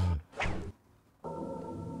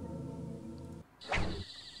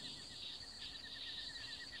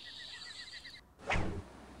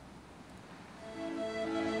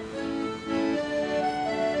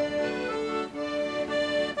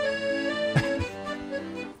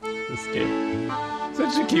 This kid.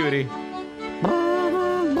 Such a cutie.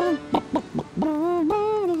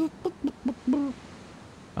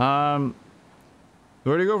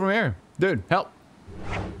 Where do you go from here? Dude, help.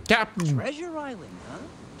 Captain. Treasure Island, huh?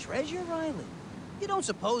 Treasure Island. You don't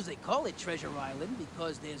suppose they call it Treasure Island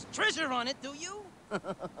because there's treasure on it, do you?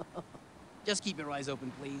 Just keep your eyes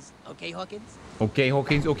open, please. Okay, Hawkins? Okay,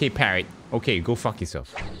 Hawkins. Okay, Parrot. Okay, go fuck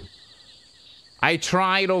yourself. I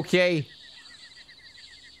tried, okay?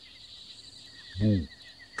 Boo.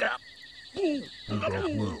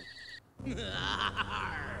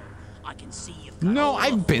 I can see you. No,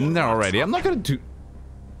 I've been there already. I'm not gonna do...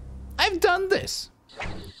 I've done this.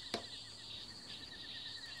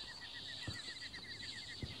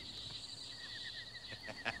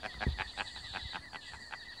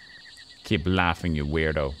 Keep laughing, you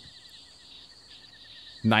weirdo.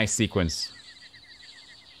 Nice sequence.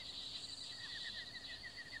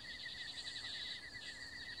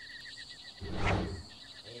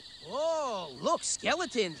 Oh, look.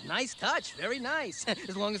 skeletons. Nice touch. Very nice.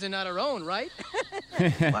 As long as they're not our own, right?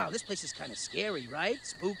 Wow, this place is kind of scary, right?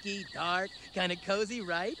 Spooky, dark, kind of cozy,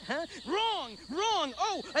 right? Huh? Wrong! Wrong!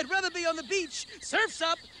 Oh, I'd rather be on the beach. Surf's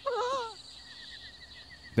up. Ah.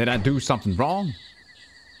 Did I do something wrong?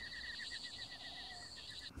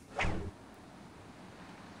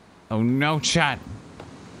 Oh no, chat.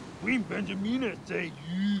 Queen Benjamina said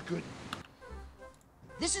you could.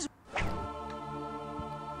 This is.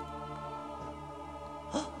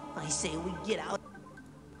 I say we get out.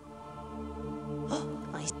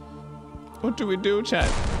 What do we do, chat?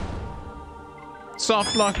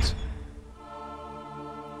 Soft locked.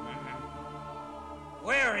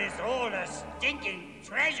 Where is all the stinking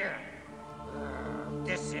treasure?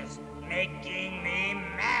 This is making me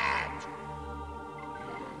mad.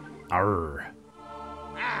 Arr.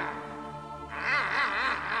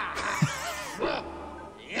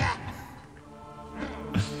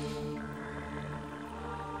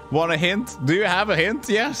 Want a hint? Do you have a hint?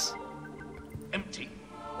 Yes. Empty.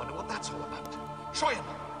 Wonder what that's all about. Try it.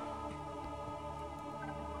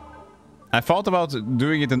 I thought about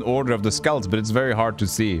doing it in order of the skulls, but it's very hard to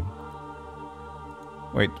see.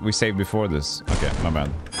 Wait, we saved before this. Okay, my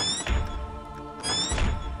bad.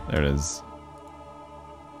 There it is.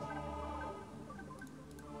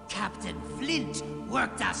 Captain Flint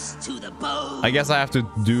worked us to the bone. I guess I have to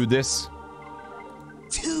do this.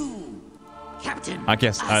 Captain. I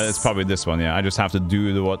guess it's probably this one, yeah. I just have to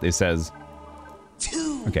do what it says.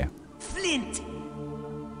 Okay. Flint.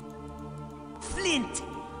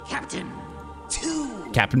 Captain.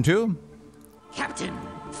 Captain 2? Captain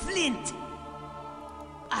Flint.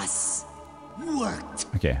 Us worked.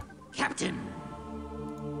 Okay. Captain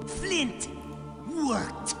Flint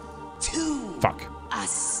worked to Fuck.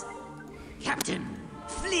 us. Captain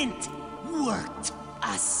Flint worked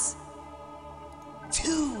us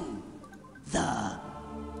to the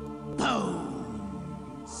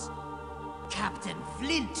bones. Captain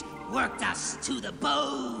Flint worked us to the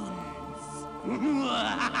bones.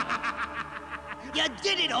 You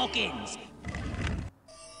did it, Hawkins!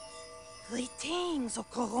 Greetings,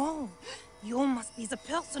 Ocoron. You must be the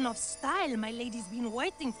person of style my lady's been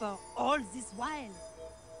waiting for all this while.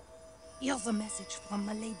 Here's a message from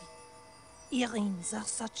my lady. Earrings are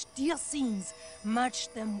such dear things, match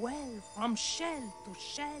them well from shell to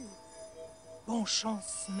shell. Bon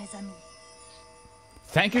chance, mes amis.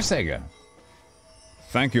 Thank you, Sega.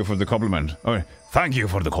 Thank you for the compliment. Oh, thank you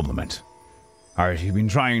for the compliment. Alright, you've been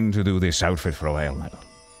trying to do this outfit for a while now.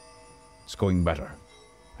 It's going better.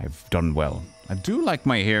 I've done well. I do like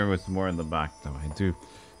my hair with more in the back, though. I do.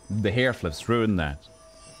 The hair flips ruin that.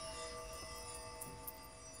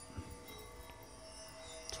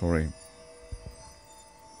 Sorry.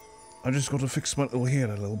 I just got to fix my little hair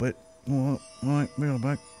a little bit. Alright, be right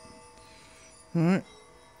back. Alright.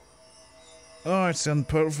 Oh, it's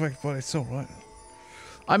imperfect, but it's alright.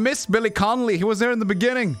 I miss Billy Connolly. He was there in the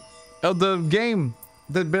beginning of the game.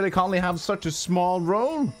 Did Billy Connolly have such a small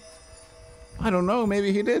role? I don't know.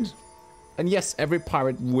 Maybe he did. And yes, every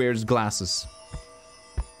pirate wears glasses.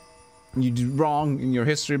 You did wrong in your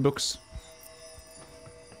history books.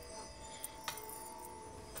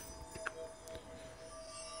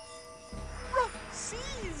 Rough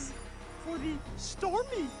seas for the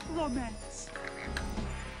stormy romance.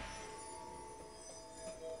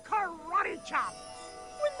 Karate chop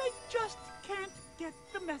when they just can't get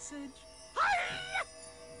the message. Hi!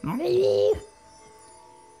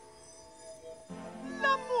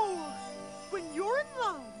 L'amour when you're in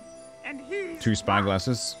love and he's 2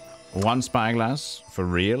 spyglasses. 1 spyglass for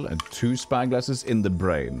real and 2 spyglasses in the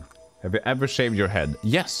brain. Have you ever shaved your head?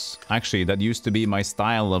 Yes, actually, that used to be my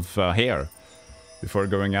style of hair before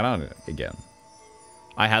going out again.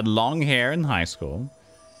 I had long hair in high school,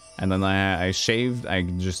 and then I shaved. I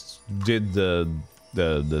just did the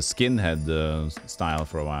skinhead style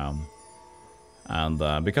for a while, and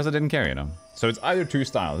because I didn't care, you know. So it's either 2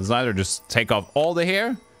 styles. It's either just take off all the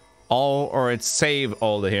hair, or it's save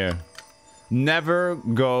all the hair. Never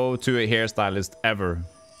go to a hairstylist ever.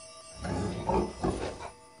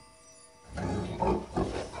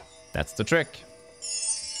 That's the trick.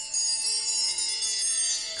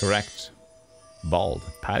 Correct. Bald.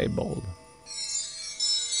 Patty bald.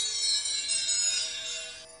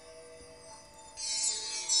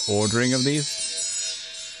 Ordering of these?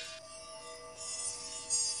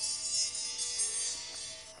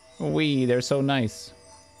 Wee, they're so nice.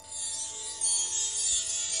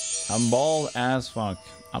 I'm bald as fuck.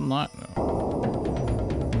 I'm not.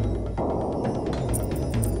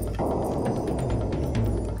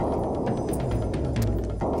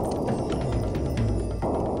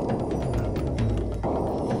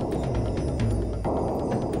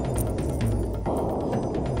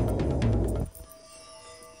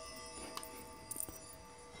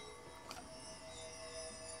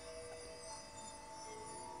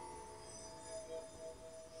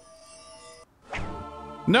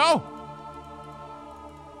 No!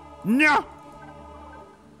 No!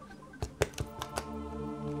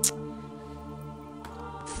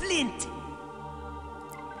 Flint.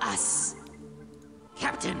 Us.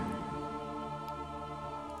 Captain.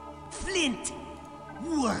 Flint.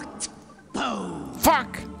 Worked. Bow.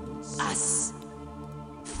 Fuck! Us.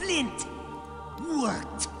 Flint.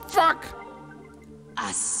 Worked. Fuck!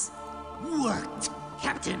 Us. Worked.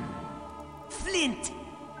 Captain. Flint.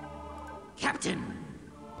 Captain.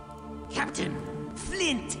 Captain.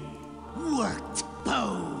 Flint. Worked.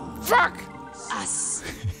 Bow. Fuck! Us.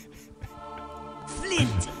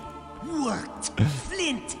 Flint. Worked.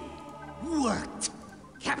 Flint. Worked.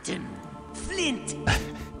 Captain. Flint.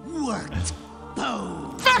 Worked.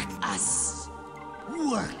 Bow. Fuck! Us.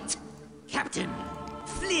 Worked. Captain.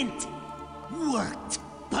 Flint. Worked.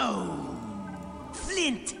 Bow.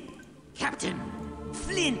 Flint. Captain.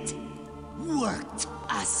 Flint. Worked.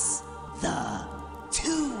 Us. The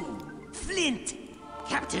two. Flint.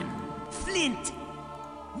 Captain. Flint.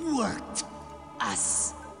 Worked.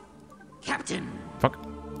 Us. Captain. Fuck.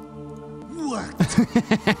 Worked.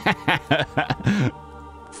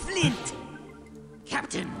 Flint.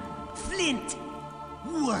 Captain. Flint.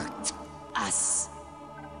 Worked. Us.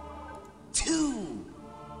 Two.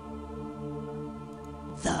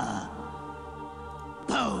 The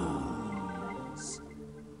bones.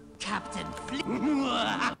 Captain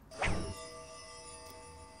Flint.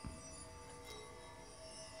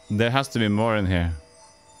 There has to be more in here.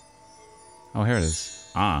 Oh, here it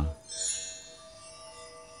is. Ah.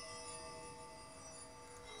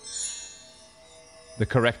 The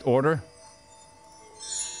correct order?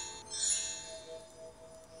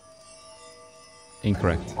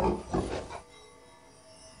 Incorrect.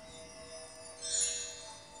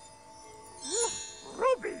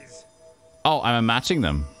 Rubies! Oh, I'm matching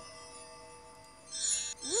them.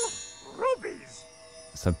 Rubies!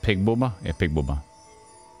 Is that pig booba? Yeah, pig booba.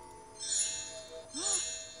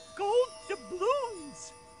 Gold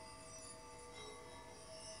doubloons!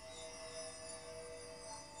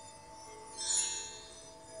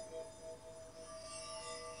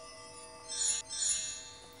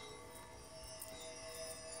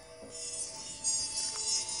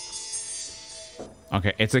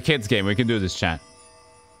 Okay, it's a kid's game. We can do this, chat.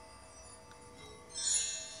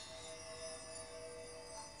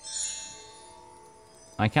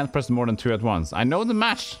 I can't press more than 2 at once. I know the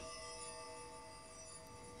match.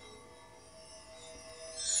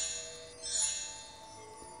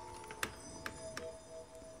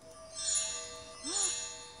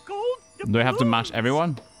 Gold Do I have to match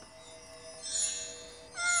everyone?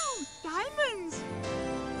 Ooh, diamonds!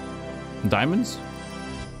 Diamonds?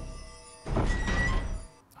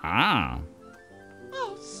 Ah.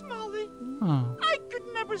 Oh, Smalley. Oh. I could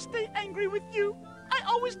never stay angry with you. I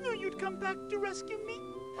always knew you'd come back to rescue me.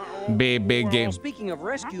 Big game. Well, speaking of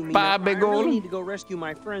rescue me, Bye, I big really ol'. need to go rescue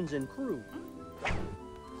my friends and crew.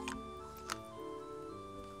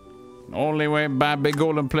 Only way bad big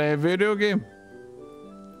golem play a video game.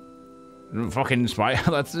 Fucking spy.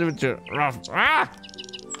 That's rough. Ah!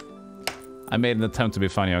 I made an attempt to be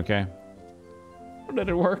funny, okay? Let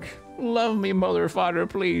it work. Love me, mother, father,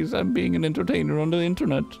 please. I'm being an entertainer on the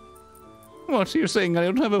internet. What are you saying? I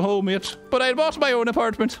don't have a home yet, but I bought my own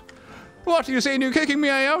apartment. What are you saying? You're kicking me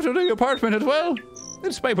out of the apartment as well?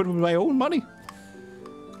 It's paid with my own money.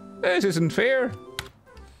 This isn't fair.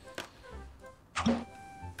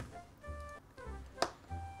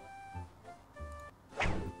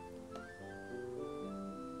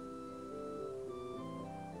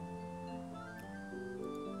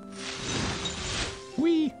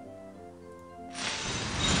 Wee.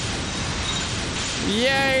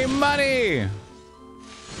 Yay, money!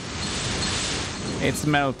 It's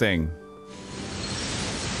melting.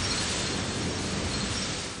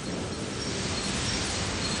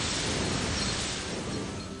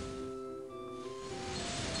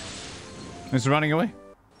 It's running away.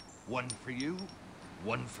 1 for you,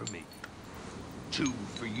 1 for me. 2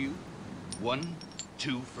 for you, 1,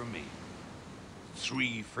 2 for me.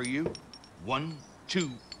 3 for you, 1, 2,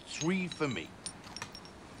 3 for me.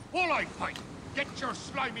 All right, Pike. Get your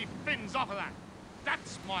slimy fins off of that.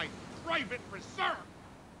 That's my private reserve.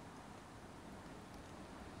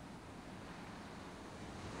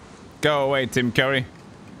 Go away, Tim Curry.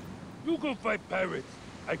 You go fight pirates.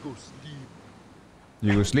 I go sleep.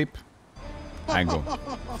 You go sleep. I go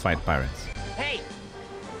fight pirates. Hey!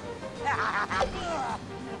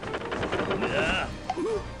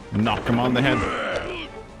 Knock him on the head.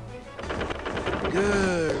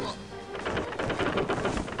 Good.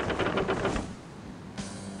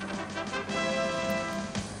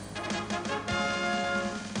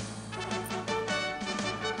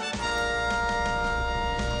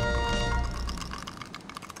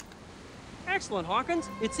 Excellent, Hawkins.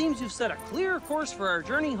 It seems you've set a clear course for our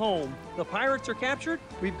journey home. The pirates are captured,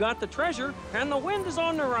 we've got the treasure, and the wind is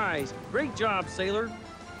on the rise. Great job, sailor.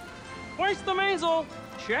 Hoist the mainsail,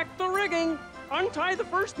 check the rigging, untie the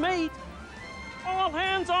first mate. All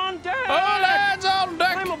hands on deck! All hands on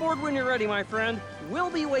deck! Climb aboard when you're ready, my friend. We'll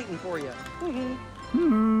be waiting for you.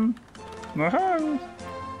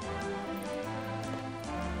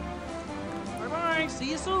 Bye-bye,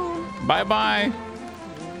 see you soon. Bye-bye.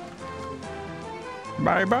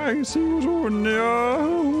 Bye-bye, see you soon.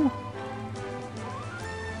 No.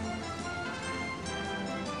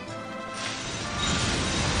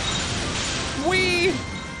 Wee!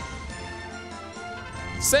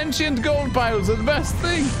 Sentient gold piles are the best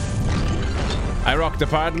thing. I rocked the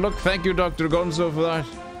part. Look, thank you, Dr. Gonzo, for that.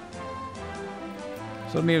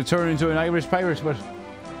 Suddenly I've turned into an Irish pirate, but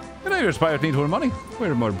an Irish pirate needs more money.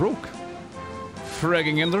 We're more broke.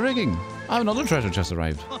 Fragging in the rigging. I have another treasure chest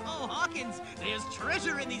arrived. Oh, Hawkins, there's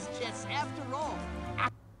treasure in these chests after all.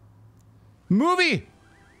 Movie!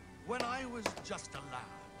 When I was just a lad,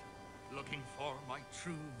 looking for my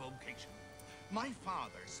true vocation, my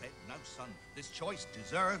father said, "Now, son, this choice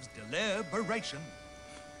deserves deliberation.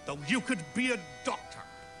 Though you could be a doctor,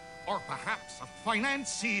 or perhaps a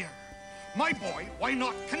financier, my boy, why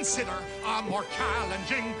not consider a more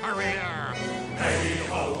challenging career?" Hey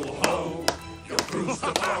ho ho, you'll cruise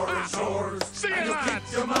the foreign shores. See you,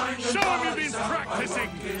 lads! Your mind Show 'em you've been practicing!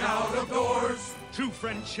 Out of doors. True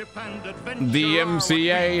friendship and adventure. The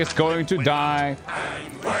MCA is going to die.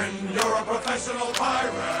 And when you're a professional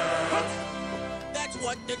pirate, that's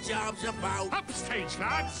what the job's about. Upstage,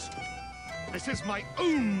 lads! This is my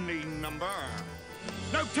only number.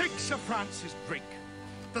 Now take Sir Francis Drake.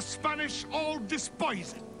 The Spanish all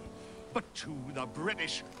despise him, but to the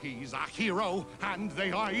British he's a hero and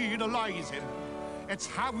they idolize him. It's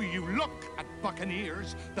how you look at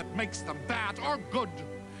buccaneers that makes them bad or good.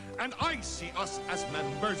 And I see us as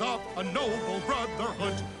members of a noble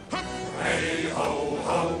brotherhood. Hup! hey ho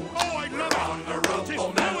ho, Oh, I love it! Tis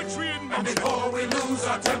poetry in and before we lose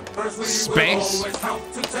our tempers, we Space? will always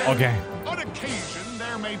count to 10. Okay. On occasion,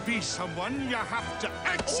 there may be someone you have to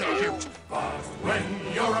execute. But when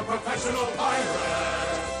you're a professional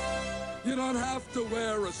pirate, you don't have to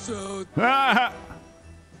wear a suit.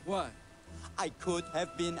 What? I could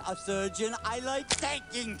have been a surgeon. I like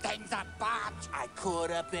taking things apart. I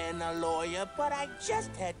could have been a lawyer, but I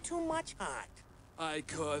just had too much heart. I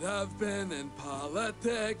could have been in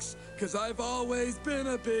politics, 'cause I've always been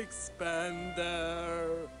a big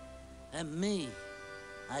spender. And me,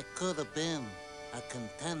 I could have been a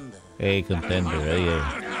contender. A contender,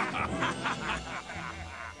 yeah.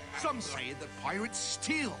 Some say that pirates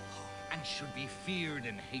steal and should be feared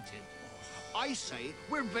and hated. I say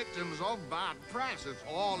we're victims of bad press. It's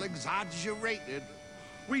all exaggerated.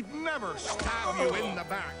 We'd never stab you in the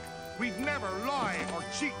back. We'd never lie or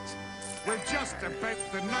cheat. We're just about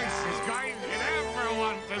the nicest guys you'd ever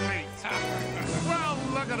want to meet. Well,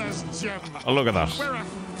 look at us, Jim. Oh, look at that. We're a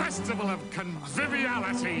festival of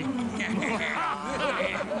conviviality.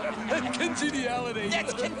 Congeniality.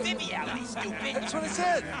 That's conviviality, stupid. That's what I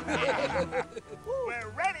said. We're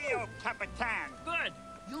ready, oh Capitan. Good.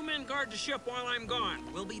 You men guard the ship while I'm gone.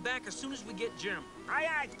 We'll be back as soon as we get Jim. Aye,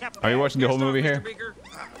 aye, Captain. Are you watching the whole movie here? Baker.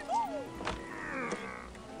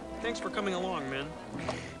 Thanks for coming along, men.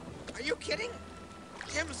 Are you kidding?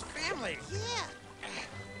 Jim's family. Yeah.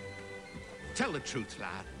 Tell the truth,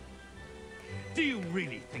 lad. Do you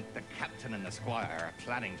really think the captain and the squire are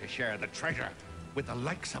planning to share the treasure with the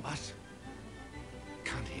likes of us?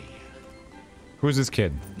 Can't hear you. Who's this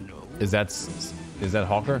kid? No. Is that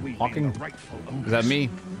Hawker? Hawking? Is that me?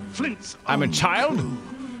 Flint's I'm a child?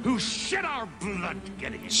 Who shed our blood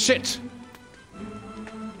getting it. Shit!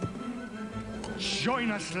 Join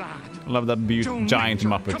us, lad. I love that giant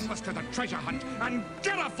Muppet. Come us to the treasure hunt and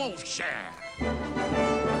get a full share.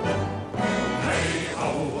 hey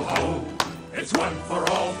ho ho, it's one for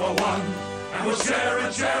all for one, and we'll share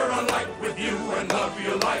and share alike with you and love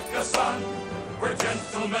you like a son. We're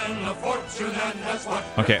gentlemen of fortune, and that's what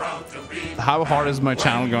Okay. we're proud to be. How hard is my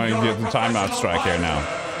channel going to get the timeout strike here now?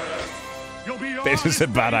 This is a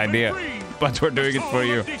bad idea, but we're doing it for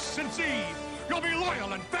you. You'll be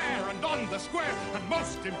loyal and fair and on the square, and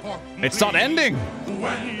most important. It's not ending.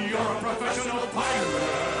 When you're a professional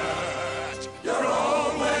pirate, you're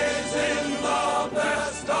always in the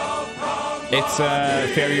best of times. It's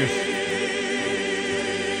fair use.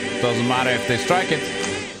 Doesn't matter if they strike it.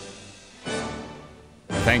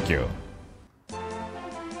 Thank you.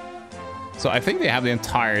 So I think they have the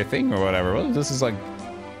entire thing or whatever. Well, this is like,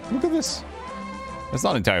 look at this. It's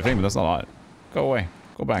not the entire thing, but that's not a lot. Go away.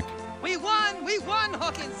 Go back. We won,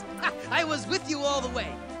 Hawkins. I was with you all the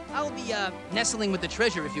way. I'll be, nestling with the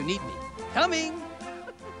treasure if you need me. Coming!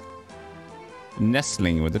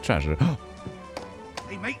 Nestling with the treasure.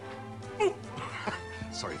 Hey, mate. Ooh.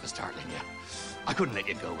 Sorry for startling you. I couldn't let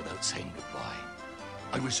you go without saying goodbye.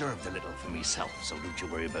 I reserved a little for myself, so don't you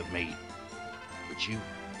worry about me. But you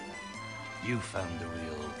found the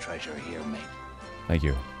real treasure here, mate. Thank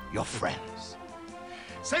you. Your friends.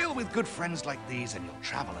 Sail with good friends like these and you'll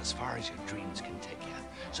travel as far as your dreams can take you.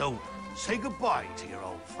 So, say goodbye to your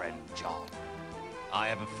old friend, John. I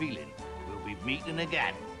have a feeling we'll be meeting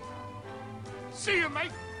again. See you,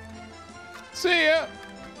 mate. See ya.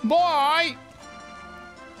 Bye.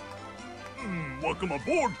 Welcome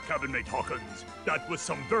aboard, Cabin Mate Hawkins. That was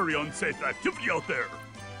some very unsafe activity out there.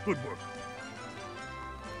 Good work.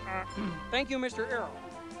 Thank you, Mr. Arrow.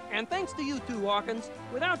 And thanks to you too, Hawkins.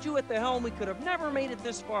 Without you at the helm, we could have never made it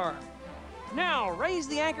this far. Now, raise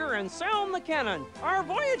the anchor and sound the cannon. Our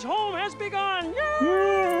voyage home has begun.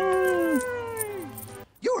 Yay!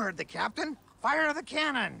 You heard the captain. Fire the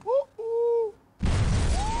cannon. Woo!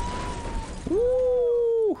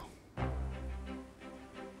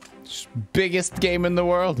 Biggest game in the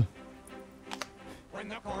world. When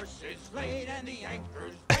the course is laid and the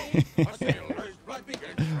anchor's weighed, a sailor's blood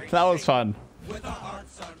begins. That was fun. With our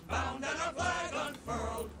hearts unbound and our flag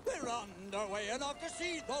unfurled, we're underway and off to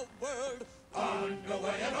see the world.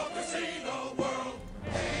 Underway and off to see the world.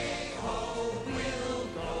 Hey ho, we'll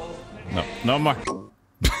go. No, no more.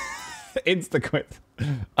 Insta quit.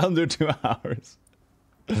 Under 2 hours.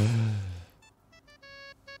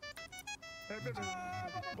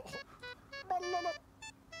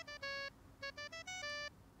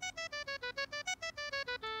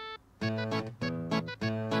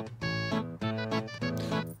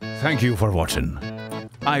 Thank you for watching.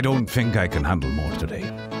 I don't think I can handle more today.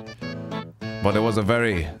 But it was a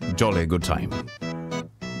very jolly good time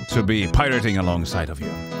to be pirating alongside of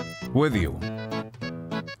you. With you.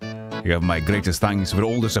 You have my greatest thanks for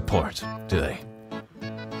all the support today.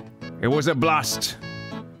 It was a blast.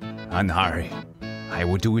 And Harry, I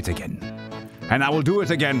will do it again. And I will do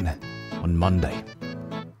it again on Monday.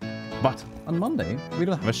 But on Monday, we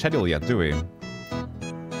don't have a schedule yet, do we?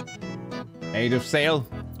 Age of Sail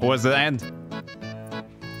was the end.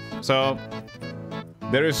 So,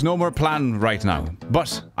 there is no more plan right now.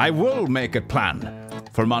 But I will make a plan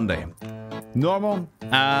for Monday. Normal.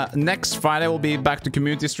 Next Friday will be back to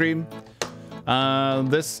community stream.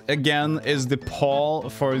 This again is the poll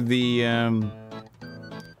for the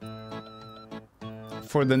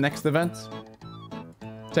next event.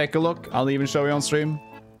 Take a look. I'll even show you on stream.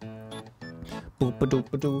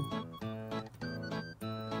 Boop-a-doop-a-doo.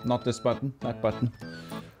 Not this button, that button.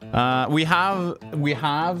 We have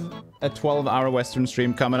a 12-hour Western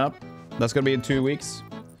stream coming up. That's gonna be in 2 weeks.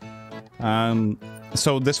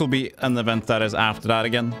 So this will be an event that is after that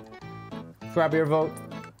again. Grab your vote.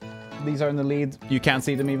 These are in the lead. You can't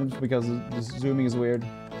see them even because the zooming is weird.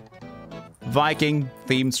 Viking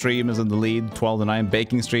themed stream is in the lead. 12 to 9.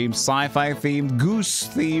 Baking stream. Sci-fi themed. Goose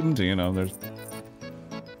themed. You know, there's...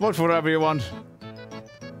 Vote for whatever you want.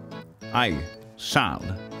 I shall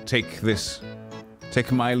take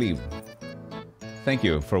my leave. Thank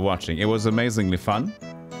you for watching. It was amazingly fun.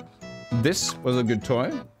 This was a good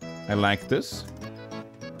toy. I like this.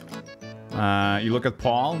 You look at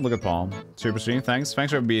Paul. Look at Paul. Super stream. Thanks.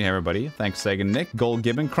 Thanks for being here, everybody. Thanks, Sega Nick, Gold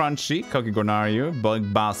Gibbon, Crunchy, Cookie Gornario,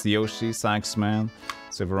 Bug Boss Yoshi, Saxman,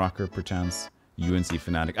 Silver Rocker, Perchance, UNC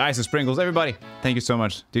Fanatic, Ice and Sprinkles, everybody. Thank you so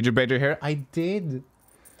much. Did you braid your hair? I did.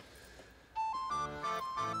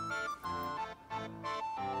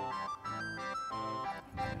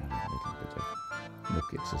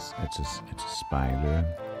 Look, it's a spider,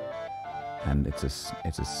 and it's a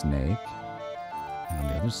snake, and on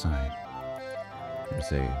the other side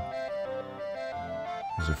there's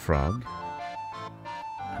a frog,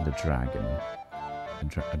 and a dragon,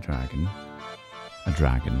 a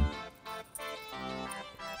dragon.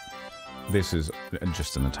 This is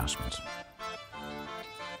just an attachment,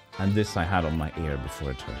 and this I had on my ear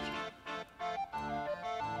before it hurt.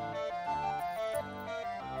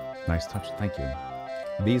 Nice touch, thank you.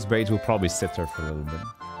 These braids will probably sit there for a little bit,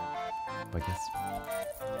 I guess.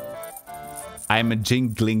 I'm a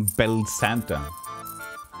jingling belled Santa.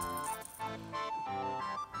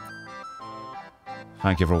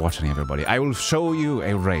 Thank you for watching, everybody. I will show you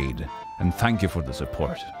a raid, and thank you for the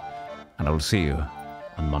support. And I will see you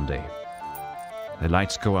on Monday. The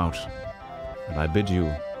lights go out, and I bid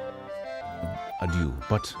you adieu.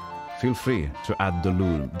 But feel free to add the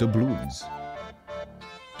balloons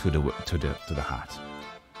to the heart.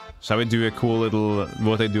 Shall we do a cool little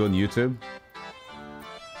what they do on YouTube?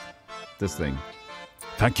 This thing.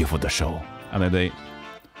 Thank you for the show. And then they...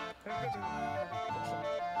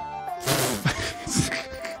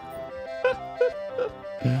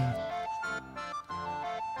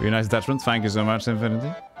 Very nice attachment. Thank you so much,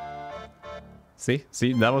 Infinity. See,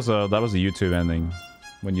 that was a YouTube ending.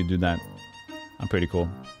 When you do that, I'm pretty cool.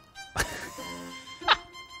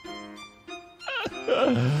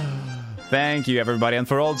 Thank you, everybody, and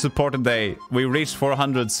for all the support today. We reached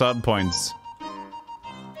 400 sub points.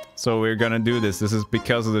 So we're gonna do this. This is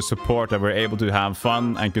because of the support that we're able to have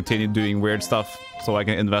fun and continue doing weird stuff. So I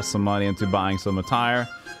can invest some money into buying some attire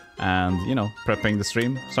and, you know, prepping the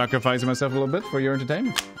stream. Sacrificing myself a little bit for your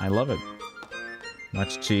entertainment. I love it.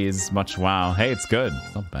 Much cheese, much wow. Hey, it's good.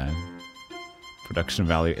 It's not bad. Production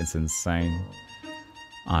value is insane.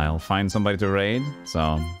 I'll find somebody to raid.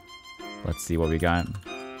 So let's see what we got.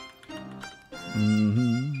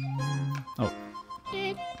 Oh.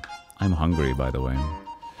 I'm hungry, by the way.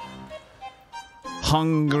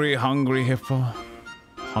 Hungry hippo.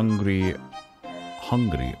 Hungry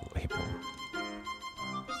hippo.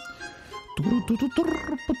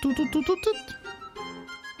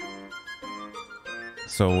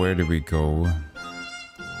 So where do we go?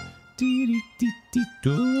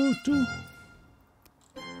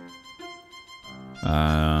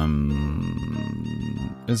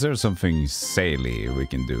 Is there something saily we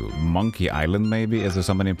can do? Monkey Island, maybe? Is there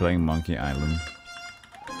somebody playing Monkey Island?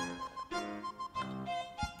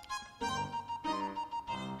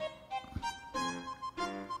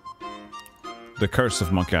 The Curse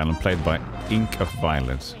of Monkey Island, played by Ink of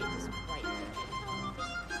Violet.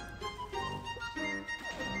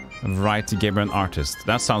 Right to Gabriel an artist.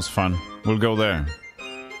 That sounds fun. We'll go there.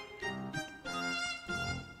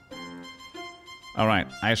 Alright,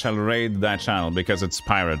 I shall raid that channel because it's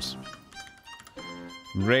pirates.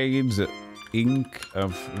 Raids Ink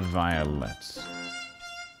of Violet.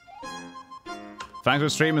 Thanks for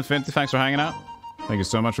streaming, Infinity. Thanks for hanging out. Thank you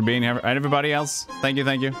so much for being here. And everybody else, thank you,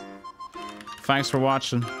 thank you. Thanks for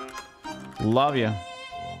watching. Love you.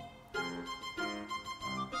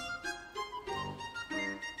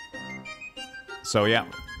 So yeah,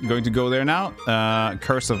 going to go there now.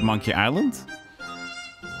 Curse of Monkey Island.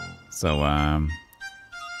 So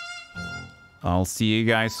I'll see you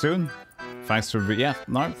guys soon. Thanks for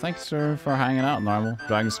thanks for hanging out, Normal.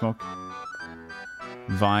 Dragon Smoke.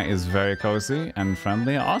 Vi is very cozy and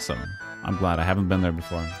friendly. Awesome. I'm glad I haven't been there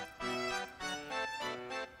before.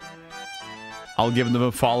 I'll give them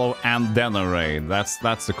a follow and then a raid. That's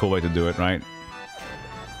the cool way to do it, right?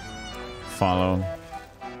 Follow.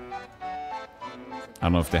 I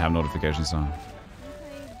don't know if they have notifications on.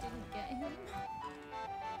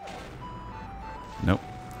 Nope.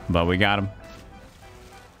 But we got him.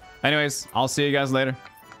 Anyways, I'll see you guys later.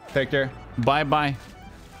 Take care. Bye-bye.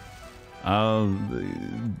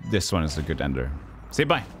 This one is a good ender. Say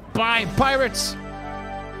bye. Bye, pirates!